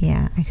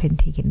 I couldn't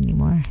take it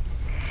anymore.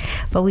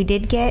 But we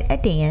did get a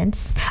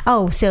dance.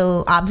 Oh,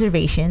 so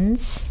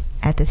observations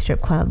at the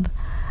strip club.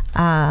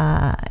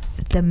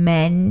 The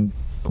men,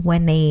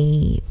 when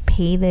they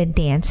pay the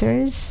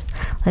dancers,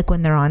 like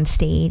when they're on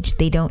stage,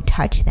 they don't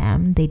touch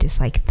them. They just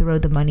like throw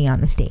the money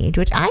on the stage,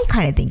 which I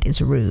kind of think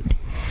is rude.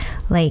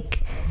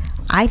 Like,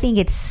 I think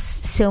it's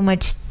so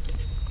much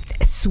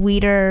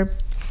sweeter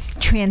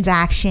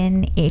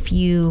transaction if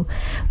you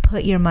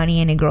put your money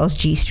in a girl's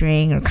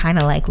G-string, or kind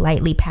of like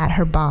lightly pat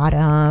her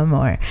bottom,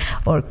 or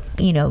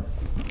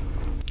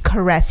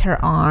caress her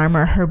arm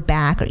or her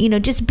back, or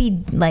just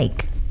be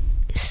like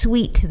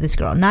sweet to this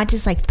girl, not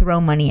just like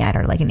throw money at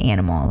her like an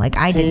animal. Like,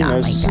 I did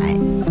not like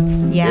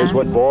that. Yeah. Here's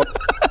what boy.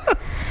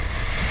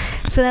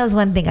 So that was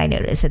one thing I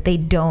noticed, that they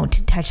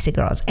don't touch the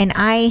girls. And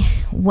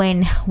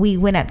when we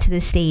went up to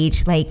the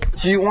stage, like,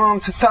 Do you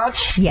want to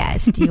touch?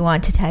 yes, do you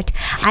want to touch?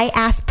 I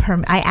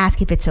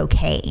ask if it's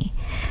okay,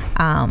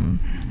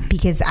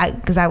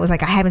 because I was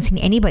like, I haven't seen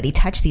anybody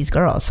touch these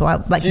girls, so I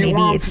like, Do you maybe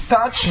want it's to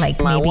touch like,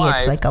 my maybe wife?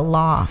 it's like a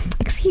law.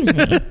 Excuse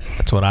me.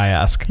 That's what I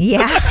ask.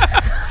 Yeah.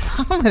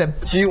 I'm gonna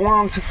Do you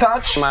want to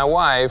touch my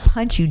wife?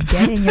 punch you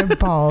dead in your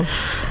balls.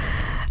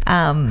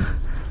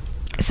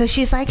 So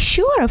she's like,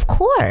 sure, of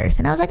course.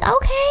 And I was like,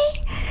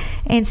 okay.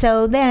 And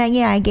so then,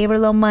 I gave her a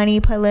little money,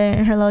 put it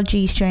in her little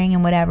G-string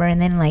and whatever.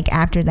 And then, like,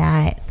 after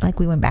that, like,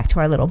 we went back to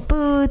our little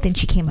booth, and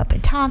she came up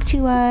and talked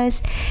to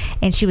us.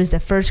 And she was the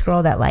first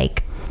girl that,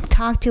 like,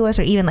 talked to us,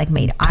 or even, like,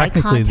 made eye contact.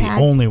 Technically the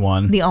only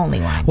one. The only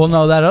one. Well,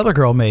 no, that other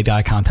girl made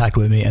eye contact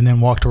with me and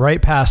then walked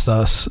right past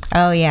us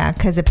Oh, yeah,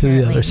 because to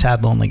apparently... the other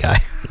sad, lonely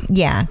guy.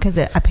 Yeah, because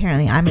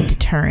apparently I'm a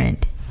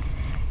deterrent.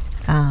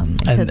 So,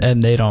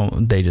 And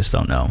they just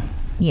don't know.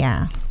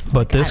 yeah.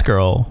 But this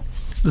girl,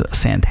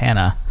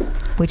 Santana,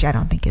 Which I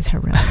don't think is her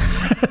real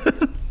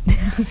name.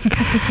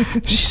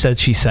 she said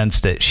she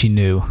sensed it. She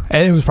knew,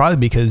 and it was probably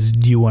because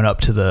you went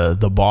up to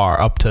the bar,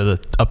 up to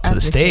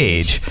the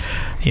stage.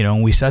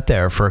 And we sat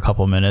there for a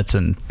couple of minutes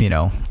and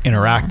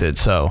interacted. Yeah.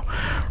 So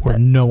where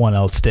no one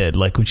else did.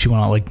 Like when she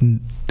went on, like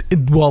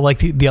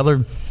the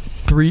other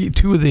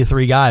two of the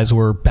 3 guys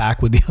were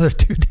back with the other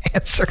 2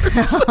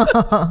 dancers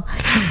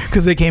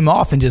because they came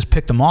off and just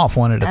picked them off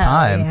one at a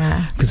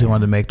time because they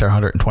wanted to make their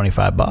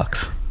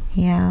 $125.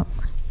 Yeah.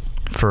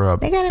 For a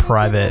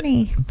private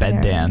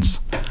bed dance.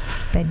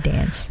 Bed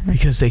dance.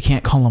 Because they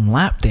can't call them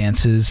lap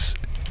dances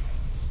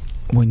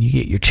when you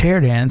get your chair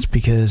dance,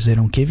 because they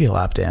don't give you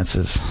lap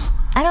dances.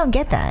 I don't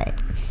get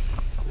that.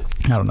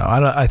 I don't know.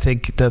 I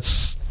think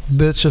that's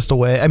just a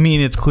way. I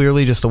mean, it's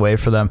clearly just a way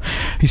for them.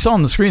 You saw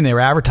on the screen they were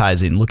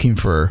advertising, looking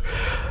for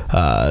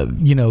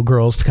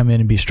girls to come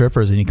in and be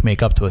strippers, and you can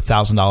make up to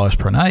 $1,000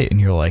 per night.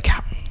 And you're like,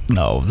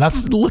 no,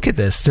 look at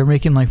this. They're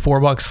making like $4,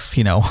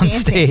 on Dancing,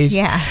 stage.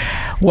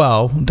 Yeah.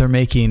 Well, they're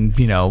making,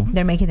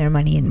 they're making their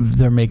money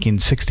they're making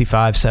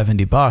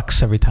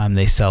 $65-$70 every time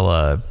they sell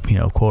a,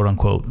 quote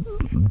unquote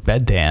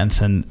bed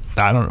dance. And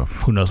I don't know,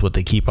 who knows what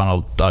they keep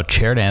on a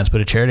chair dance,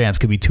 but a chair dance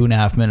could be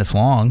 2.5 minutes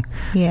long.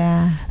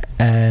 Yeah.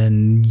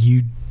 And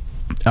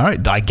all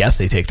right, I guess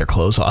they take their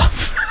clothes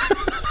off.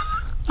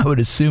 I would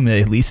assume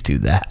they at least do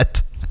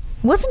that.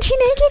 Wasn't she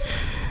naked?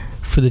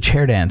 For the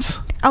chair dance.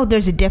 Oh,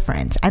 there's a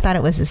difference. I thought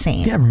it was the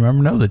same. Yeah,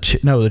 remember? No,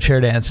 the chair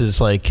dance is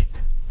like,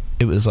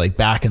 it was like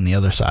back on the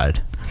other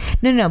side.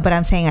 No, but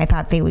I'm saying I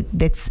thought they would,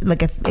 that's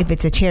like if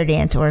it's a chair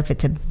dance or if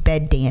it's a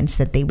bed dance,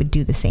 that they would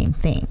do the same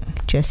thing.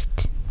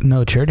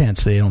 No, chair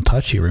dance, they don't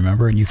touch you,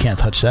 remember? And you can't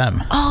touch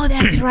them. Oh,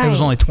 that's right. It was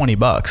only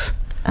 $20.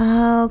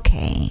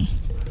 Okay.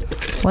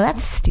 Well,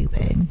 that's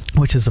stupid.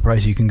 Which is the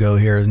price you can go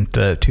here in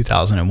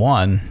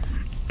 2001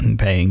 and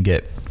pay and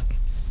get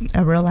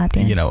a real lap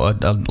dance.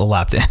 A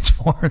lap dance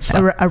for.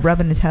 So. A rub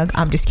and a tug.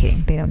 I'm just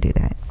kidding. They don't do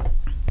that.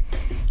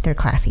 They're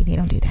classy. They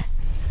don't do that.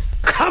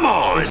 Come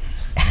on.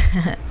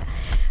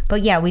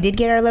 But yeah, we did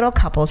get our little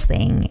couples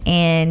thing,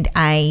 and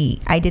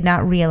I did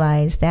not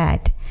realize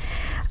that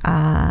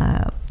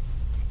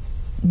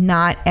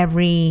not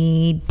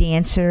every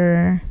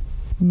dancer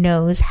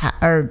knows how,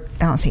 or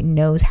I don't say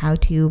knows how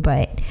to,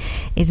 but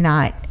is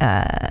not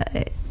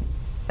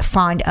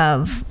fond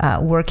of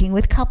working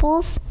with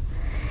couples.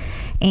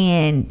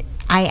 And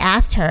I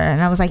asked her,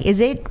 and I was like,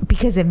 is it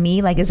because of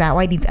me? Like, is that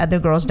why these other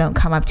girls don't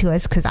come up to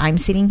us because I'm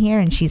sitting here?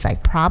 And she's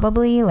like,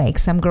 probably. Like,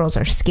 some girls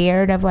are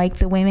scared of, like,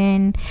 the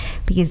women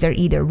because they're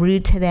either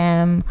rude to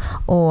them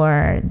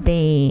or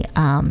they...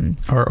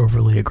 or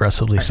overly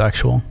aggressively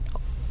sexual.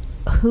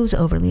 Who's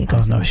overly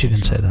aggressive? Oh, no, she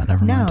didn't say that.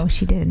 Never mind. No,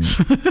 she didn't.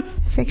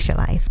 Fix your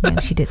life. No,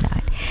 she did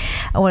not.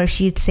 Or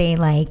she'd say,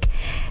 like,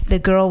 the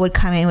girl would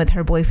come in with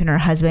her boyfriend or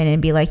husband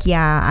and be like,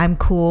 yeah, I'm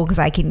cool because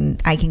I can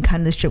come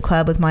to the strip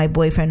club with my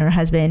boyfriend or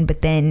husband,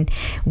 but then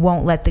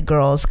won't let the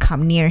girls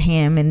come near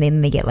him, and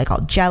then they get, like,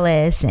 all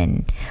jealous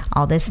and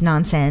all this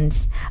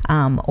nonsense,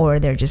 or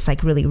they're just,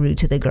 like, really rude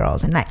to the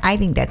girls. And I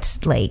think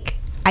that's, like,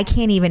 I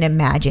can't even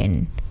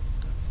imagine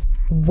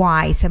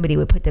why somebody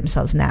would put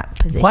themselves in that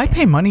position. Why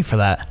pay money for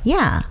that?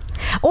 Yeah.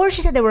 Or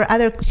she said there were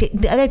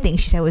the other thing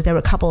she said was there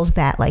were couples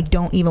that, like,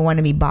 don't even want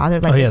to be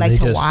bothered. Like, they like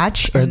to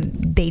watch, and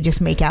they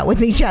just make out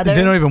with each other.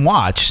 They don't even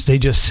watch. They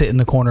just sit in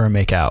the corner and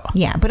make out.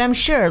 Yeah, but I'm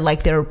sure,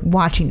 like, they're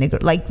watching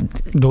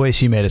the way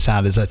she made it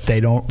sound is that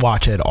they don't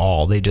watch at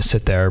all. They just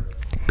sit there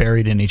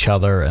buried in each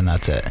other, and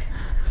that's it.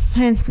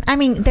 And I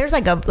mean, there's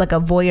like a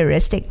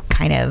voyeuristic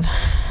kind of,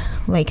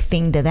 like,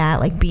 thing to that,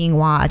 like being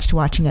watched,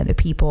 watching other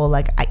people,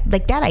 like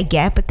that I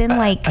get, but then,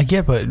 like, I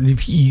get, but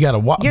if you gotta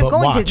watch.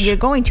 You're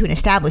going to an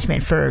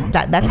establishment for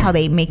that. That's how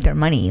they make their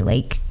money.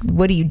 Like,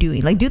 what are you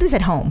doing? Like, do this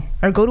at home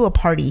or go to a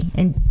party,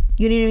 and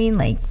you know what I mean.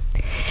 Like,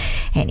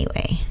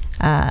 anyway,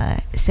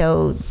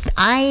 so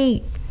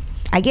I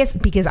guess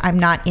because I'm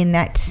not in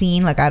that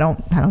scene, like I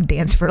don't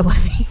dance for a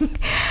living.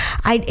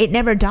 It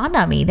never dawned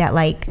on me that,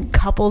 like,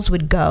 couples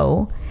would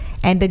go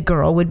and the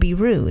girl would be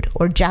rude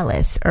or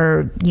jealous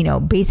or,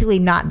 basically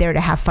not there to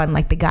have fun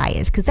like the guy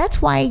is. Because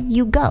that's why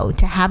you go,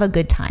 to have a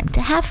good time,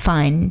 to have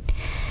fun,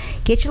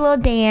 get your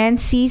little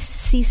dance, see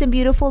some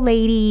beautiful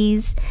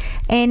ladies,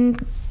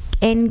 and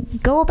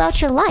go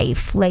about your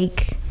life.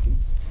 Like,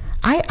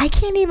 I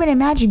can't even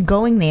imagine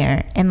going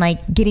there and, like,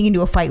 getting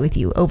into a fight with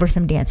you over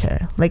some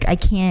dancer. Like, I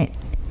can't.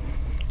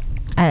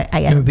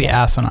 It would be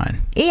asinine.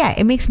 Yeah,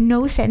 it makes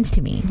no sense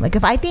to me. Like,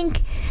 if I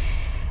think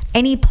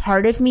any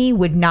part of me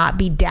would not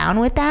be down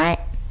with that,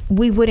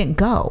 we wouldn't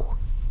go.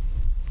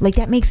 Like,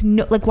 that makes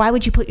no, like, why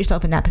would you put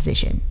yourself in that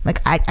position? Like,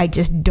 I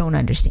just don't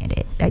understand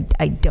it.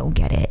 I don't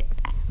get it.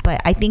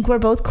 But I think we're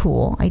both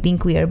cool. I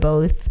think we are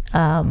both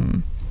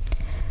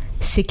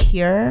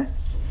secure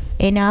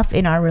enough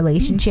in our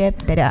relationship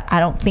that I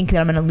don't think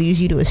that I'm going to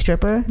lose you to a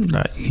stripper.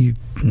 You're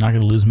not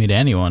going to lose me to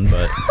anyone,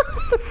 but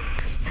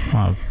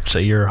I'll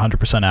say you're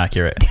 100%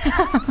 accurate.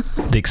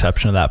 The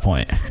exception of that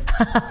point.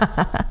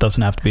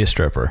 Doesn't have to be a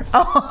stripper.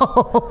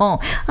 Oh.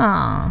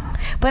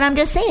 But I'm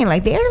just saying,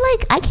 like, they're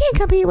like, I can't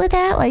compete with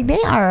that. Like,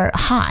 they are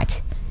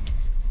hot.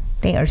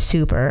 They are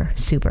super,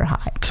 super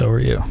hot. So are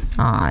you.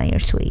 Aw, you're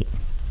sweet.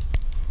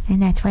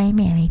 And that's why I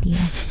married you.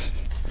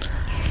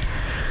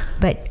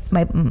 But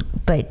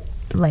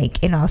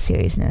like, in all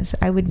seriousness,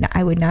 I would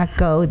not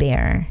go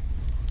there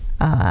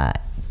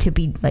to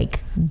be,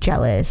 like,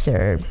 jealous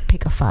or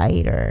pick a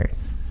fight or,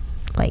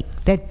 like,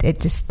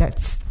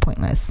 that's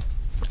pointless.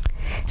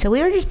 So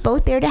we were just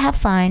both there to have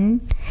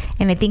fun,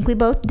 and I think we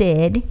both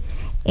did.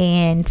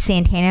 And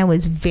Santana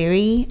was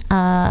very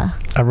I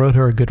wrote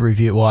her a good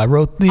review. Well, I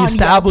wrote the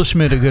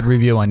establishment Yelp. A good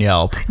review on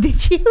Yelp.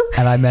 Did you?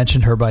 And I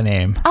mentioned her by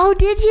name. Oh,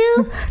 did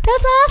you?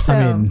 That's awesome.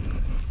 I mean,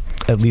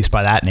 at least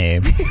by that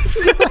name.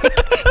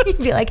 You'd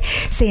be like,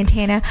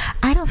 Santana,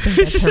 I don't think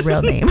that's her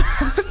real name.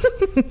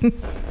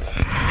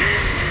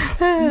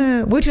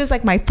 Which was,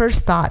 like, my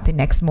first thought the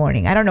next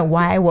morning. I don't know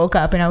why I woke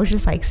up and I was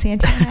just like,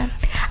 Santana,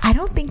 I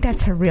don't think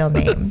that's her real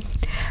name.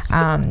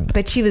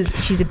 But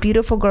she's a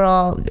beautiful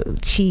girl.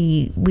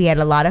 We had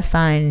a lot of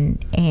fun,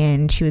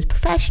 and she was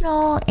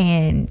professional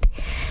and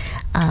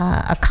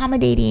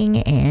accommodating,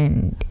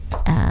 and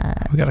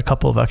we got a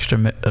couple of extra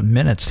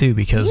minutes too,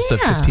 because the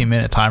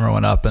 15-minute timer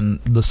went up and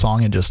the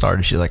song had just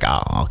started. She's like,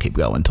 I'll keep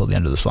going until the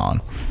end of the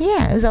song.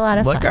 Yeah, it was a lot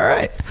of fun. Like, all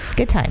right,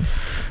 good times.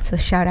 So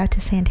shout out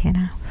to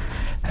Santana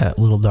at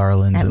Little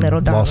Darlings in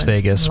Las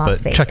Vegas.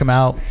 Check them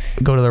out.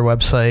 Go to their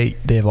website.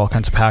 They have all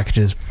kinds of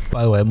packages.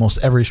 By the way, almost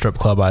every strip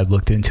club I've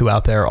looked into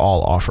out there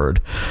all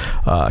offered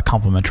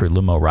complimentary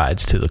limo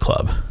rides to the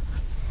club.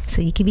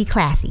 So you can be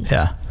classy.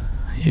 Yeah.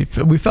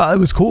 We felt it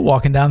was cool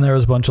walking down there. There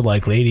was a bunch of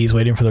like ladies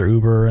waiting for their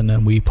Uber, and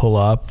then we pull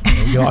up.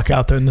 We walk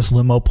out there, and this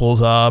limo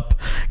pulls up.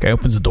 Guy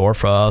opens the door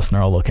for us, and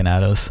they're all looking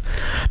at us.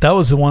 That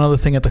was the one other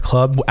thing at the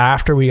club.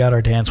 After we got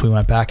our dance, we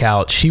went back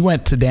out. She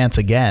went to dance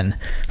again.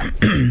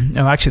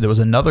 No, actually, there was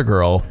another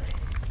girl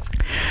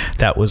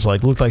that was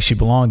like looked like she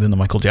belonged in the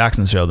Michael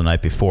Jackson show the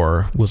night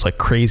before. Was like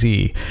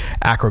crazy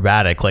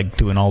acrobatic, like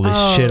doing all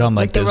this shit on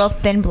like the real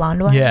thin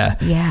blonde one. Yeah.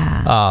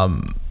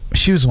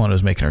 She was the one who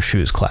was making her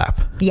shoes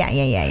clap.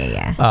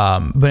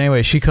 Yeah. But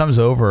anyway, she comes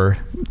over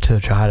to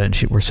Jada,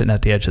 and we're sitting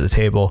at the edge of the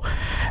table,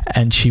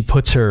 and she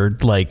puts her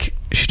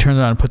she turns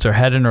around and puts her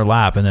head in her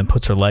lap, and then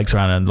puts her legs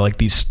around, and like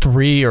these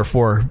 3 or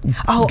 4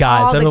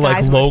 guys that are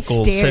like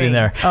locals sitting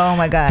there. Oh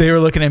my god! They were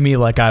looking at me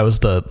like I was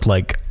the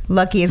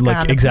luckiest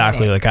guy on the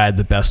exactly planet. Like I had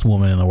the best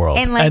woman in the world.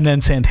 And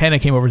then Santana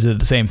came over to do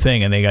the same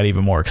thing, and they got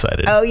even more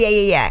excited. Oh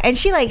yeah. And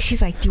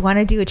she's like, do you want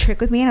to do a trick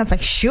with me? And I was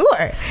like, sure.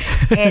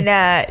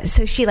 And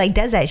so she like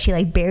does that.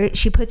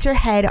 She puts her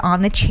head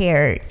on the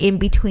chair in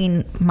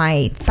between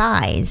my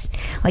thighs,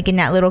 like in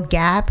that little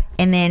gap,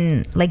 and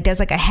then like does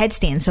like a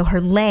headstand, so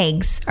her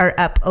legs are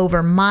up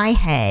over my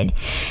head,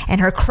 and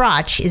her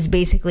crotch is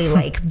basically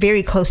like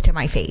very close to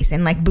my face,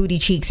 and like booty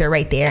cheeks are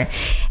right there.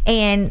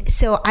 And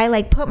so I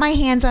like put my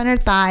hands on her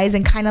thighs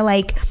and kind of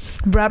like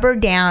rub her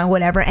down,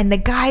 whatever, and the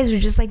guys are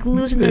just like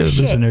losing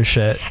their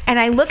shit. And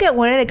I look at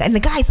one of the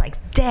guy's like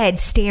dead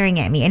staring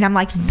at me, and I'm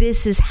like,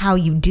 this is how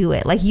you do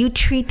it. Like, you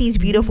treat these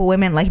beautiful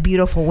women like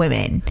beautiful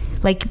women.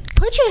 Like,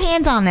 put your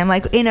hands on them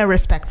like in a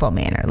respectful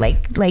manner.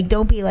 Like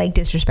don't be like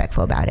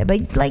disrespectful about it,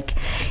 but like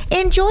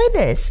enjoy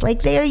this.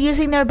 Like, they are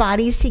using their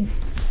bodies to,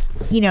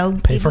 you know,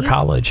 pay for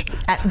college,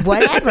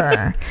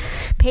 whatever.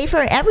 Pay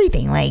for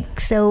everything. Like,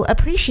 so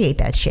appreciate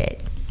that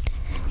shit.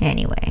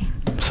 Anyway,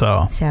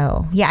 so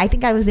yeah, I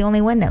think I was the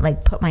only one that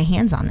like put my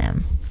hands on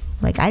them.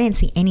 Like, I didn't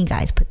see any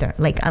guys put their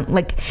like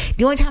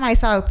the only time I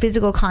saw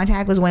physical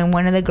contact was when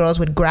one of the girls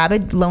would grab a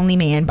lonely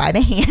man by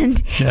the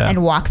hand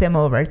and walk them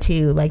over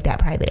to like that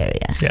private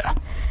area. Yeah.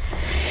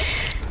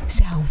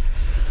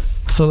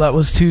 So that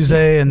was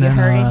Tuesday, and then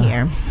heard it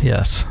here.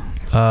 Yes.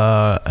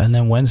 And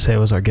then Wednesday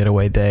was our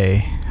getaway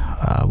day.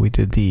 We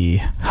did the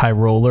high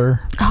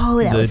roller.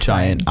 Oh, that was the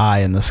giant fun. eye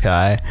in the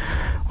sky.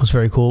 It was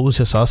very cool. It was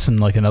just us and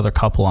like another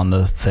couple on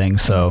the thing.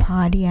 So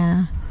pod,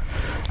 yeah.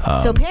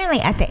 So apparently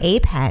at the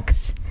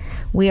apex,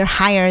 we are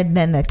higher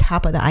than the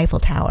top of the Eiffel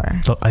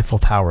Tower. The Eiffel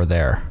Tower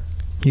there.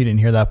 You didn't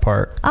hear that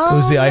part? Oh, it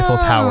was the Eiffel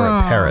Tower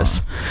at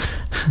Paris.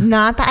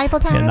 Not the Eiffel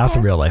Tower? Yeah, not the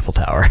real Eiffel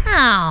Tower.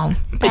 Oh,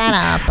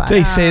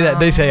 They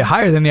say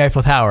higher than the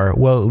Eiffel Tower.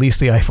 Well, at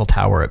least the Eiffel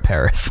Tower at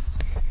Paris.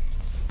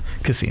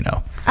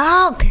 Casino.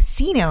 Oh,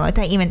 casino. I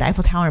thought you meant the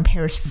Eiffel Tower in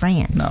Paris,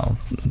 France. No,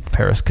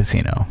 Paris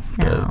Casino.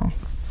 No.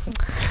 I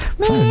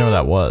don't even know what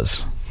that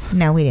was.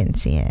 No, we didn't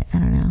see it. I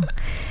don't know.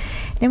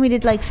 Then we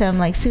did like some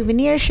like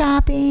souvenir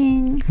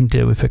shopping.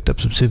 We picked up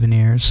some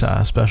souvenirs.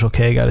 Special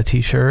K got a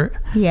t-shirt.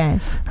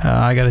 Yes.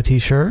 I got a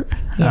t-shirt.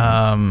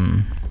 Yes.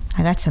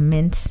 I got some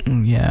mints.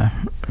 Yeah.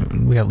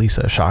 We got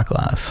Lisa a shot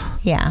glass.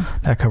 Yeah.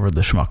 That covered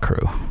the Schmuck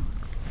crew.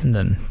 And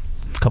then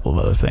a couple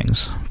of other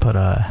things.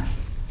 But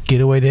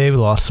getaway day, we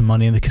lost some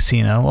money in the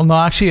casino. Well, no,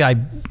 actually, I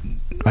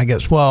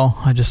guess,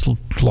 I just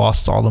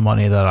lost all the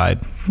money that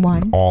I'd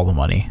won. All the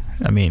money.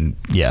 I mean,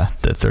 yeah,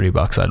 the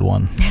 $30 I'd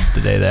won the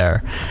day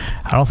there.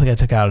 I don't think I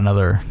took out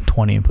another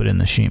 20 and put it in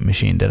the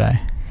machine, did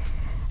I?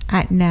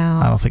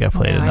 No. I don't think I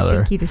played another. I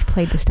think you just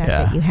played the stuff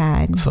that you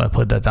had. So I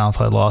played that down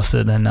until I lost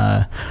it. And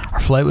our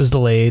flight was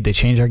delayed. They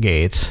changed our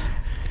gates.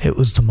 It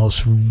was the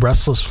most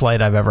restless flight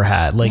I've ever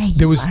had. Like,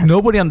 there was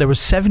nobody on. There was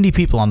 70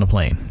 people on the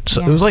plane.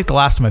 So it was like the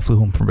last time I flew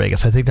home from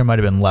Vegas. I think there might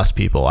have been less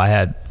people.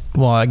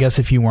 I guess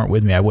if you weren't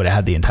with me, I would have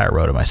had the entire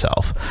row to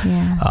myself.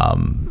 Yeah.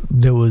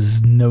 There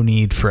was no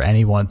need for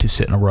anyone to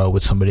sit in a row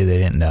with somebody they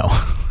didn't know.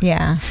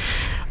 Yeah.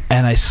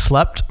 And I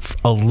slept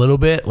a little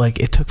bit. Like,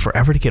 it took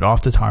forever to get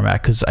off the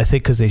tarmac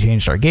because they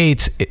changed our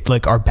gates.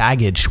 Our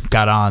baggage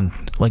got on.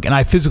 Like, and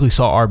I physically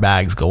saw our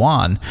bags go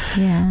on.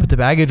 Yeah. But the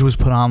baggage was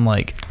put on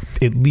like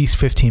at least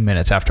 15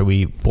 minutes after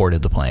we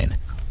boarded the plane.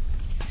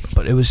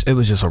 But it was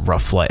just a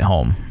rough flight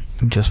home.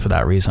 Just for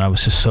that reason, I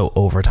was just so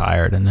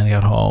overtired. And then I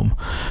got home.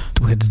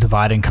 We had to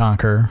divide and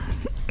conquer.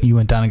 You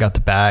went down and got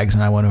the bags,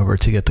 and I went over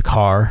to get the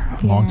car,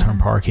 long-term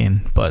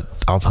parking.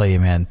 But I'll tell you,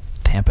 man,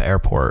 Tampa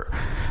Airport,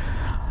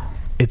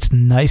 it's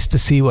nice to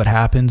see what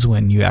happens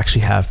when you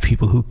actually have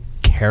people who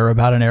care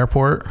about an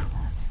airport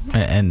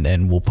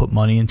and will put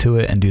money into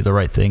it and do the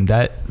right thing.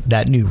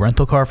 That new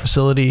rental car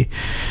facility,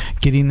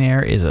 getting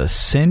there is a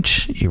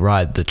cinch. You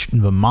ride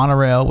the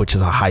monorail, which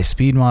is a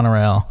high-speed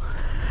monorail.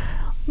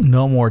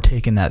 No more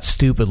taking that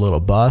stupid little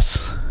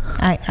bus.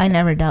 I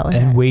never dealt with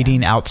it. And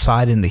waiting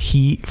outside in the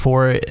heat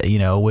for it,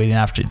 waiting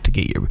after to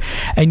get your...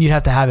 And you'd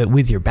have to have it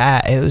with your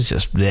bag. It was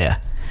just, yeah.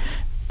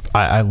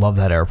 I love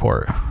that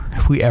airport.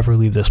 If we ever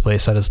leave this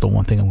place, that is the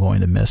one thing I'm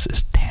going to miss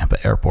is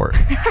Tampa Airport.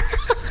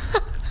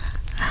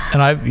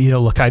 And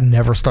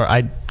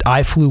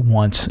I flew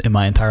once in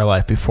my entire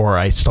life before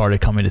I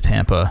started coming to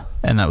Tampa,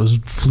 and that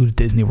flew to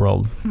Disney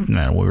World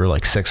when we were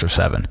like 6 or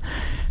 7.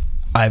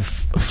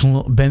 I've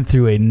been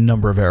through a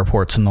number of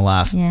airports in the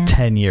last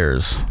 10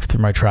 years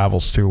through my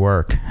travels through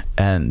work,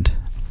 and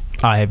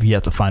I have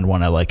yet to find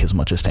one I like as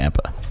much as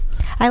Tampa.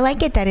 I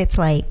like it that it's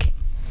like,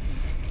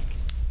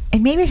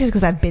 and maybe it's just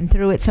because I've been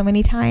through it so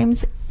many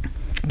times,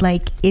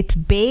 like it's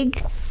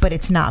big, but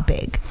it's not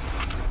big.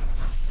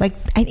 Like,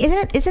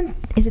 isn't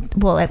it?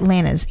 Well,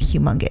 Atlanta's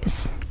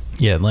humongous.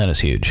 Yeah, Atlanta's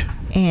huge.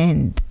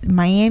 And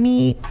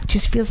Miami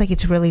just feels like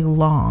it's really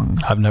long.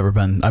 I've never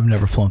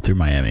flown through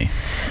Miami.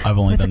 I've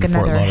only been to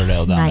Fort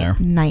Lauderdale down there.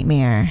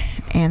 Nightmare.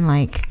 And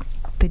like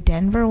the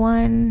Denver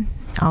one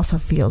also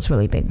feels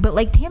really big. But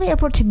like Tampa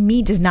Airport to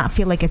me does not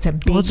feel like it's a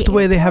big Well, it's the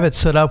way they have it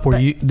set up where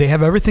they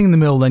have everything in the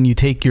middle, then you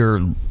take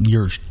your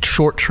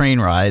short train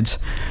rides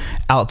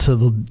out to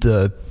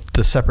the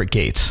separate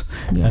gates.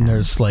 Yeah. And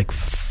there's like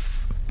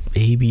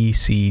A, B,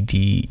 C,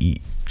 D, E.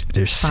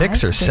 There's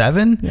 6 or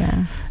 7,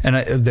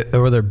 and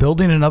or they're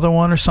building another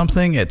one or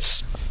something.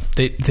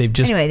 They've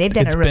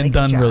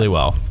done really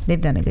well.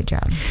 They've done a good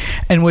job.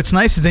 And what's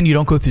nice is then you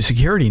don't go through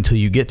security until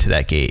you get to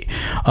that gate.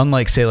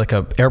 Unlike say like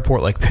a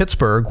airport like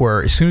Pittsburgh,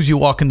 where as soon as you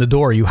walk in the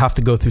door, you have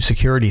to go through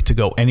security to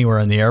go anywhere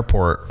in the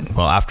airport.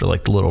 Well, after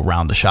like the little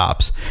round of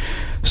shops.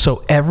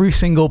 So every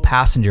single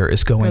passenger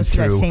is going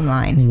through that same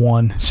line.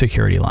 One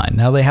security line.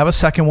 Now they have a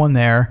second one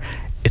there.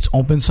 It's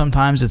open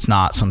sometimes, it's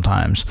not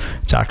sometimes.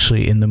 It's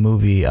actually in the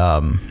movie,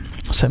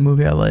 what's that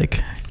movie I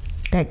like?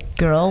 That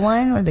girl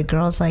one where the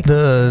girl's like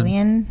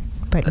Australian,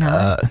 but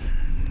not?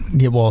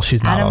 Yeah, well,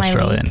 she's not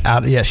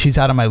Australian. She's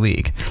out of my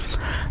league.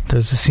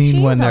 There's a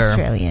scene when they're...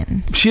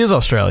 She is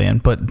Australian,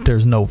 but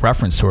there's no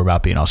reference to her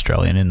about being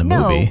Australian in the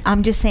movie. No,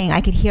 I'm just saying I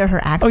could hear her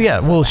accent. Oh,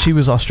 yeah. Well, she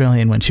was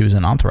Australian when she was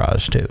in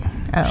Entourage, too.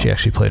 Oh. She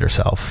actually played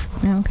herself.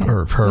 Okay.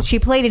 Well, she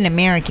played an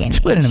American.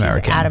 She played an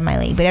American. Out of my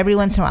league. But every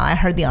once in a while, I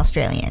heard the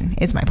Australian,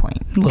 is my point.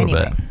 A little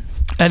bit.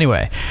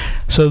 Anyway,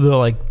 so the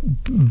like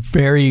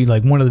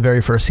one of the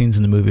very first scenes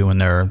in the movie when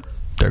they're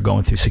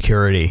going through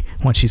security,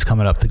 when she's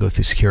coming up to go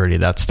through security,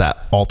 that's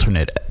that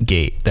alternate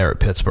gate there at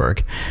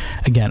Pittsburgh.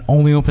 Again,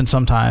 only open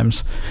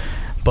sometimes,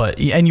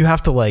 and you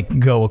have to like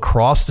go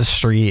across the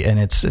street, and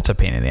it's a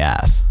pain in the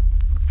ass.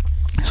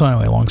 So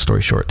anyway, long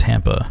story short,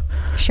 Tampa.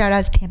 Shout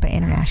out to Tampa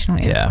International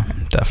Airport. Yeah,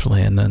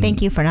 definitely. And then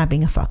thank you for not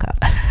being a fuck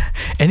up.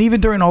 And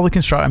even during all the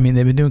construction, I mean,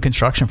 they've been doing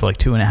construction for like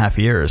 2.5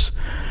 years.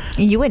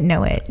 You wouldn't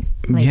know it.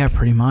 Yeah,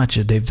 pretty much.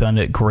 They've done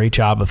a great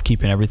job of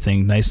keeping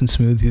everything nice and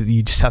smooth.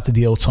 You just have to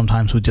deal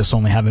sometimes with just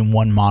only having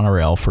one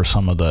monorail for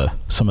some of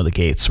the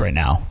gates right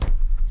now.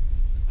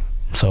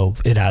 So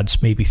it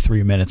adds maybe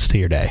 3 minutes to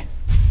your day.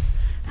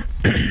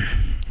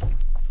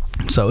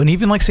 So, and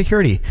even like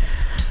security,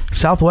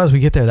 Southwest, we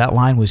get there, that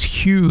line was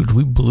huge.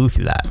 We blew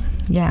through that.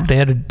 Yeah. They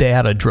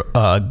had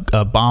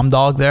a bomb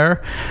dog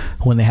there.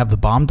 When they have the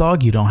bomb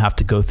dog, you don't have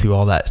to go through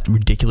all that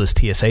ridiculous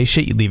TSA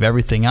shit. You leave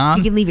everything on.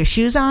 You can leave your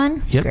shoes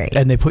on. It's great.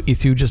 And they put you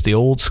through just the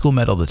old school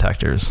metal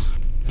detectors.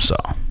 So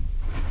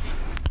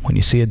when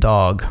you see a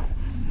dog,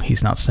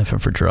 he's not sniffing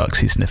for drugs.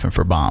 He's sniffing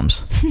for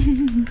bombs.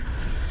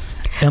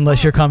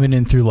 Unless you're coming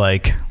in through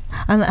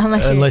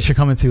unless you're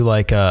coming through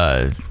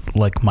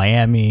like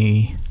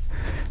Miami,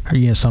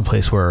 or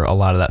someplace where a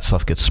lot of that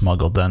stuff gets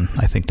smuggled. Then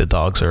I think the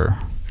dogs are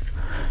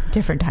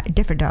different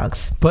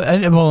dogs. But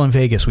in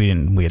Vegas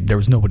there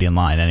was nobody in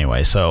line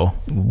anyway. So,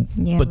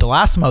 yeah. But the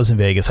last time I was in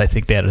Vegas, I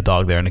think they had a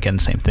dog there, and again,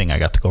 same thing. I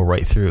got to go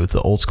right through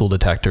the old school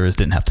detectors.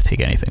 Didn't have to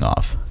take anything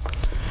off.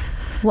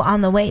 Well,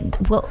 on the way,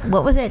 what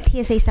was it?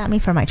 TSA stopped me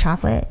for my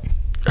chocolate.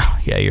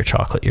 Yeah, your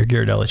chocolate, your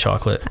Ghirardelli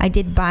chocolate. I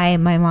did buy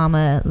my mom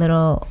a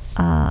little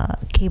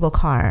cable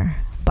car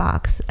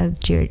box of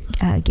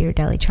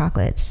Ghirardelli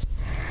chocolates.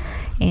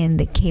 And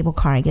the cable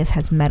car, I guess,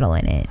 has metal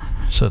in it.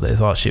 So they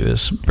thought she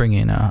was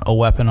bringing a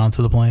weapon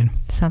onto the plane?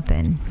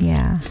 Something,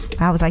 yeah.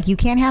 I was like, you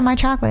can't have my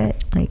chocolate.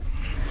 Like,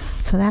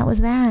 so that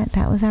was that.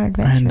 That was our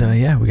adventure.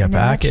 And we got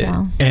back.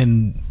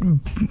 And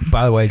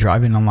by the way,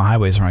 driving on the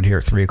highways around here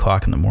at 3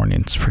 o'clock in the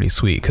morning, it's pretty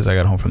sweet because I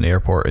got home from the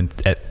airport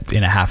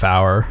in a half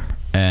hour.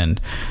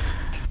 And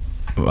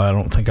I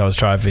don't think I was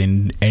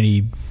driving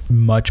any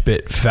much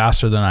bit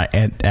faster than I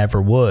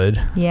ever would.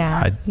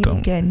 Yeah, you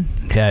did good.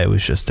 Yeah, it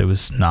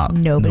was not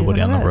nobody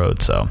on the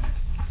road. So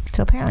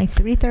apparently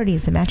 3:30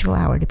 is the magical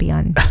hour to be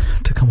on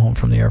to come home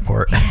from the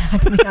airport. Yeah,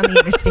 to be on the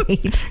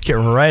interstate. Get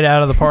right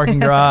out of the parking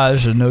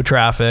garage, no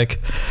traffic.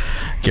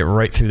 Get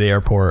right through the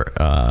airport.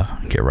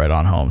 Get right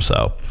on home. So,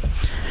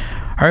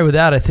 all right, with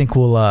that, I think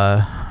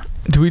we'll.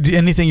 Do we do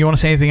anything? You want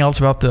to say anything else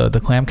about the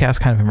Clamcast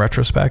kind of in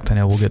retrospect? I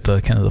know we'll get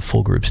the kind of the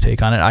full group's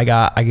take on it.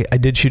 I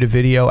did shoot a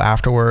video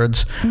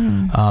afterwards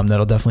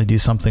that'll definitely do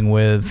something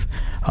with.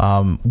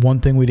 One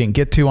thing we didn't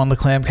get to on the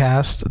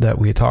Clamcast that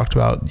we had talked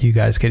about you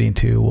guys getting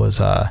to was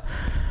the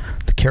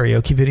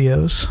karaoke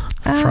videos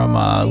from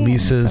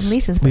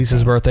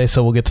Lisa's birthday.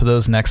 So we'll get to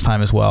those next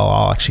time as well.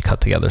 I'll actually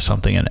cut together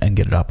something and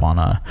get it up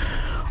on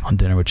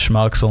Dinner with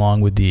Schmucks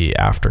along with the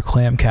after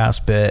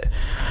Clamcast bit.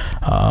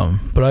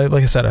 But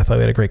like I said, I thought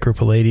we had a great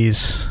group of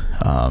ladies.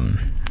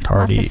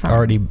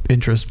 Already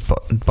interest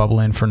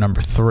bubbling for number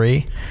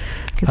 3.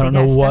 I don't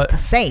know what to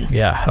say.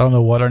 Yeah, I don't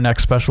know what our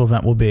next special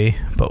event will be,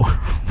 but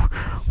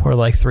we're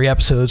like 3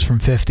 episodes from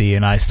 50,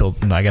 and I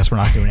guess we're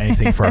not doing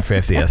anything for our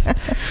 50th.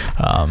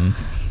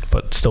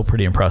 But still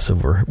pretty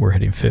impressive. We're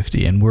hitting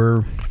 50, and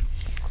we're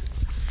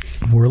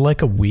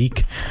like a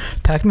week.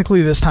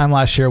 Technically, this time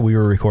last year we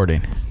were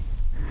recording.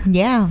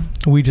 Yeah.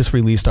 We just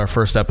released our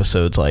first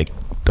episodes like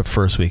the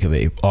first week of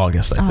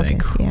August, I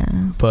think. Yeah.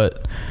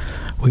 But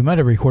we might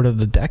have recorded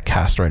the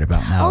Deckcast right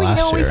about now. Oh,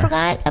 last year. We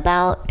forgot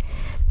about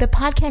the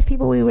podcast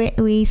people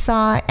we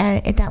saw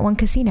at that one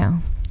casino.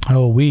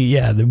 Oh,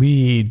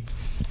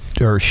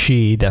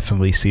 she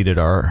definitely seated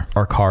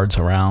our cards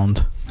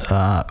around.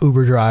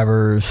 Uber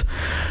drivers,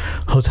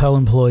 hotel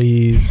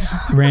employees,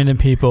 random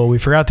people. We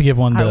forgot to give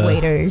one to our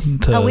waiters.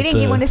 We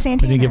didn't give one to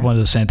Santana. We didn't give one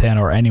to Santana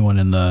or anyone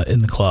in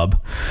the club.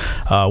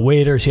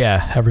 Waiters,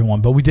 yeah,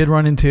 everyone. But we did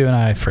run into, and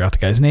I forgot the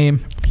guy's name.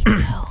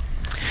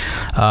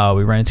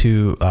 We ran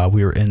into.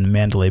 We were in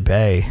Mandalay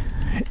Bay,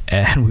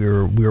 and we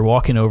were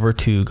walking over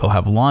to go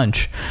have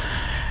lunch,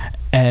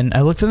 and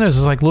I looked in there. There's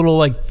this like little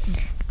like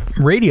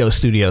radio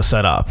studio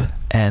set up,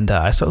 and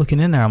I started looking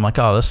in there. I'm like,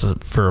 oh, this is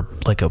for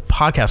like a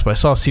podcast, but I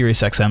saw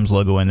SiriusXM's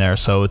logo in there,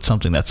 so it's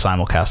something that's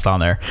simulcast on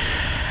there.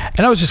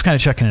 And I was just kind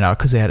of checking it out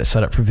because they had it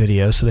set up for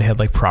video, so they had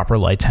like proper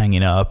lights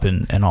hanging up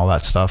and all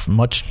that stuff.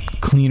 Much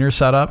cleaner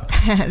setup.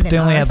 They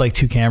only had like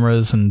 2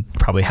 cameras and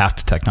probably half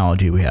the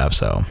technology we have,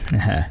 so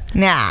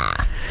nah.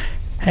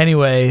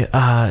 Anyway,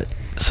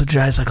 so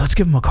Jai's like, let's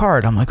give them a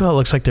card. I'm like, oh, it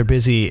looks like they're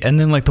busy. And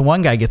then like the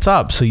one guy gets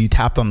up, so you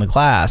tapped on the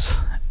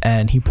glass,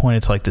 and he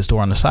pointed to like this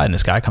door on the side, and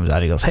this guy comes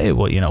out. He goes, hey,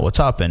 well, what's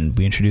up? And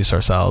we introduce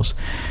ourselves.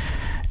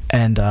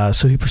 And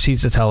so he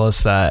proceeds to tell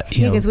us that,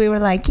 because we were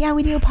like, yeah,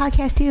 we do a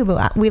podcast too,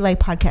 but we like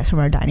podcasts from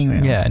our dining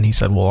room. Yeah. And he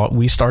said, well,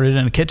 we started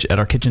in at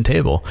our kitchen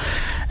table.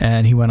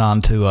 And he went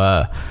on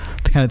to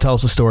kind of tell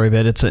us the story of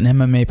it. It's an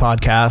MMA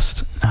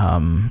podcast.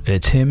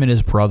 It's him and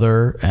his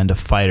brother and a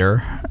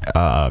fighter.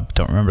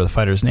 Don't remember the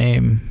fighter's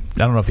name.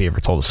 I don't know if he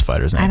ever told us the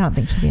fighter's name. I don't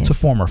think he did. It's a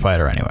former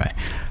fighter anyway.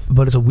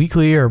 But it's a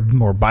weekly or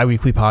more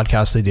bi-weekly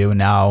podcast they do, and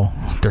now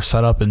they're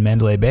set up in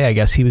Mandalay Bay. I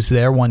guess he was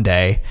there one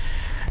day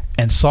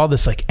and saw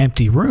this like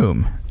empty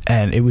room,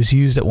 and it was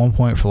used at one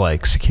point for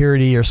like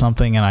security or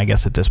something, and I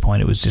guess at this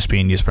point it was just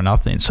being used for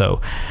nothing.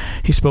 So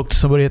he spoke to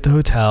somebody at the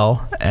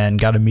hotel and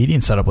got a meeting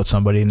set up with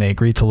somebody, and they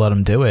agreed to let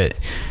him do it.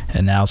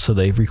 And now so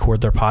they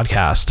record their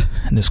podcast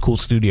in this cool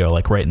studio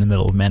like right in the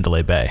middle of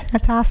Mandalay Bay.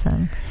 That's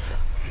awesome.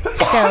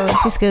 So it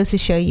just goes to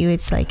show you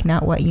it's like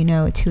not what you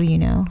know, it's who you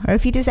know. Or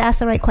if you just ask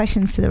the right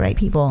questions to the right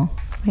people.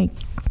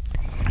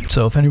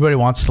 So if anybody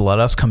wants to let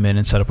us come in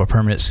and set up a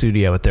permanent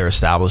studio at their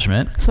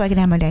establishment, so I can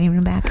have my dining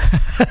room back,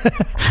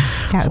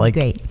 that would be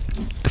great.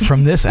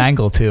 From this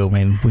angle too, I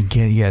mean,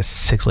 you guys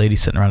 6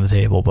 ladies sitting around the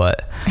table,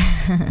 but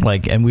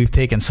and we've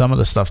taken some of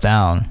the stuff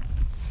down.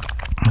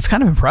 It's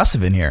kind of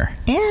impressive in here.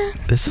 Yeah.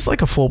 This is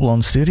like a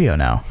full-blown studio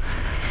now.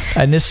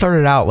 And this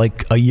started out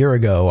like a year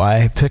ago. I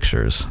have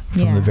pictures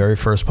from the very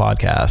first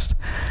podcast.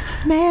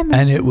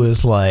 And it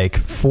was like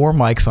 4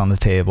 mics on the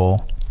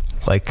table.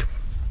 Like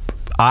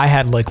I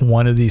had like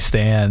one of these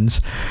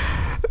stands.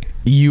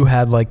 You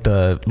had like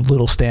the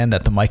little stand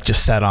that the mic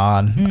just sat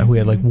on. Mm-hmm. We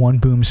had like one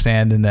boom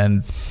stand, and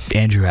then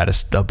Andrew had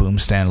a boom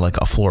stand, like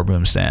a floor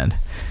boom stand.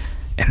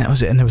 And that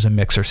was it. And there was a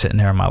mixer sitting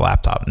there on my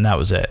laptop, and that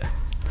was it.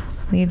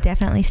 We've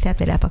definitely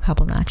stepped it up a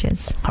couple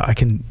notches. I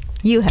can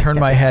turn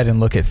my head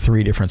and look at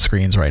 3 different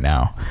screens right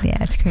now.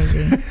 Yeah, it's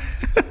crazy.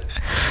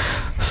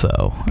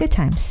 So good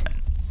times.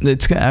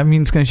 It's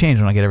going to change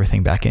when I get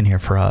everything back in here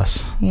for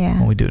us. Yeah.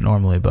 When we do it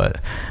normally,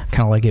 but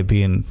kind of like it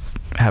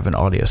having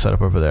audio set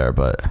up over there,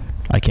 but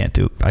I can't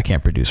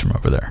produce from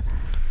over there.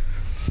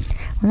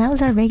 Well, that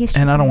was our Vegas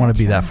trip. And I don't want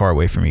to be that far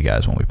away from you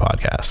guys when we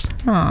podcast.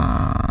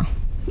 Aww.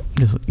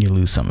 You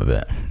lose some of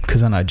it, because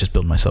then I just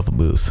build myself a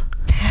booth.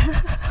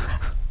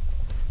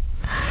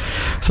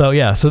 So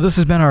this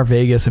has been our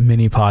Vegas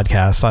mini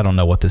podcast. I don't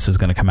know what this is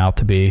going to come out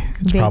to be.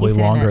 It's probably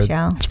longer.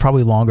 It's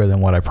probably longer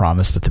than what I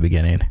promised at the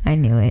beginning. I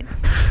knew it.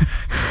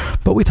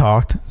 But we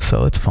talked,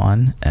 so it's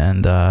fun,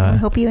 and I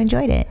hope you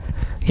enjoyed it.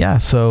 Yeah.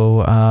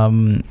 So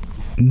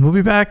we'll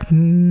be back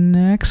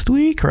next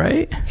week,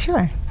 right?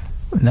 Sure.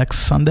 Next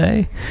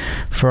Sunday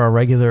for our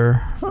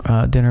regular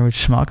Dinner with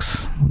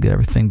Schmucks. We'll get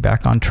everything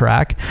back on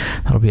track.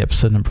 That'll be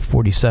episode number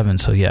 47.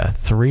 So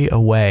 3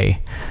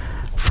 away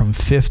from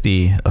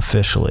 50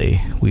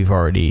 officially.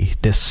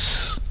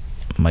 This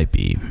might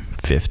be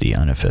 50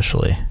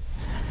 unofficially,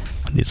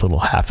 these little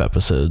half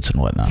episodes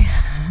and whatnot.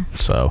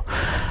 So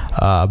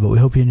but we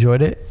hope you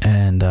enjoyed it,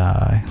 and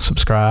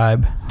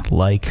subscribe,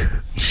 like,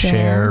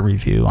 share,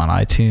 review on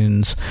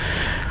iTunes,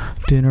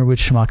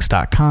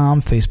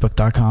 dinnerwithschmucks.com,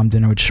 facebook.com,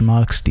 Dinner with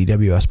Schmucks,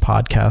 DWS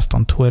Podcast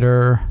on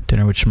Twitter,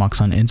 Dinner with Schmucks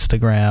on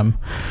Instagram.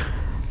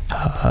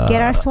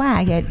 Get our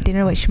swag at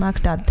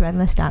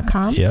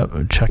dinnerwithschmucks.threadless.com. Yep,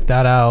 check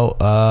that out.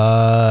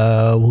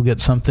 We'll get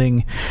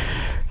something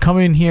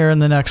coming here in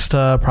the next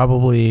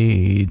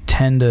probably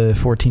 10 to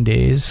 14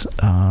 days.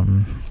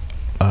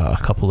 A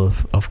couple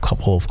of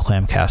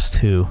Clamcast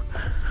 2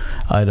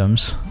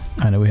 items.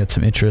 I know we had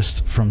some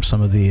interest from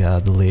some of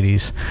the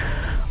ladies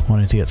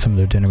wanting to get some of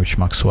their Dinner with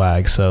Schmucks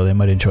swag, so they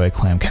might enjoy a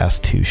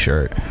Clamcast 2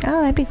 shirt.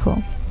 Oh, that'd be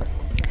cool.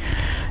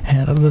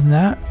 And other than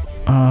that,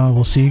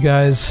 we'll see you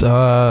guys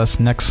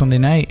next Sunday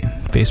night,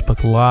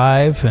 Facebook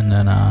Live, and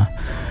then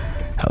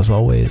as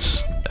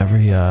always,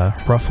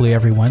 roughly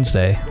every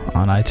Wednesday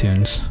on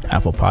iTunes,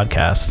 Apple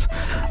Podcasts.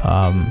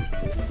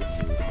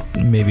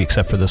 Maybe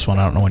except for this one.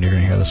 I don't know when you're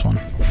going to hear this one.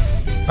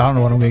 I don't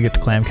know when I'm going to get the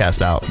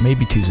Clamcast out.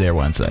 Maybe Tuesday or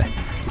Wednesday.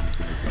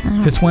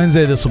 If it's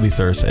Wednesday, this will be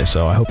Thursday,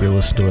 so I hope you're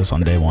listening to us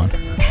on day one.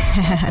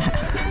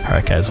 All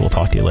right, guys, we'll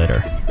talk to you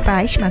later.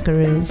 Bye,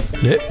 schmuckaroos.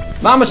 Yeah.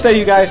 Namaste,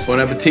 you guys.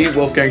 Bon appetit,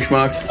 Wolfgang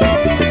Schmucks.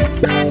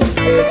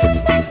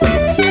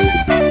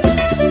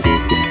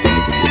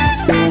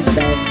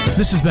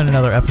 This has been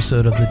another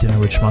episode of the Dinner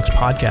with Schmucks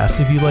podcast.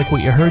 If you like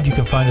what you heard, you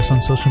can find us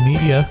on social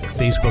media,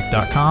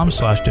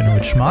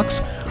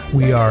 facebook.com/dinnerwithschmucks.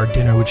 We are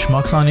Dinner with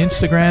Schmucks on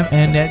Instagram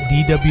and at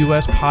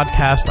DWS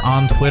Podcast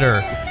on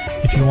Twitter.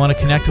 If you want to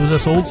connect with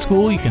us old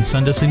school, you can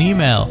send us an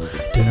email,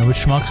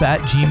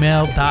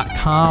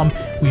 dinnerwithschmucks@gmail.com.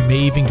 We may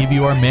even give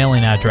you our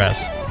mailing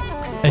address.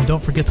 And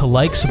don't forget to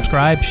like,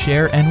 subscribe,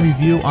 share, and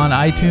review on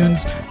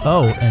iTunes.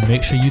 Oh, and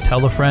make sure you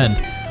tell a friend.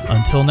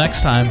 Until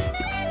next time.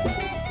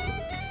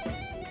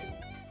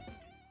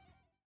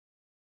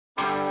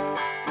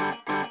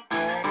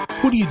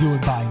 What are you doing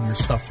buying your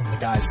stuff from the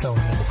guy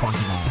selling in the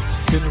parking lot?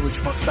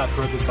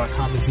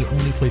 DinnerWithSchmucks.threadless.com is the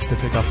only place to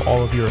pick up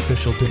all of your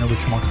official Dinner with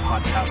Schmucks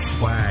podcast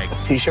swag.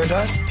 T-shirt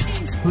time?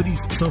 Tees, hoodies,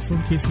 cell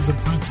phone cases, and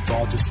prints. It's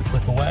all just a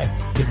click away.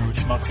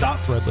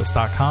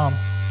 DinnerWithSchmucks.threadless.com.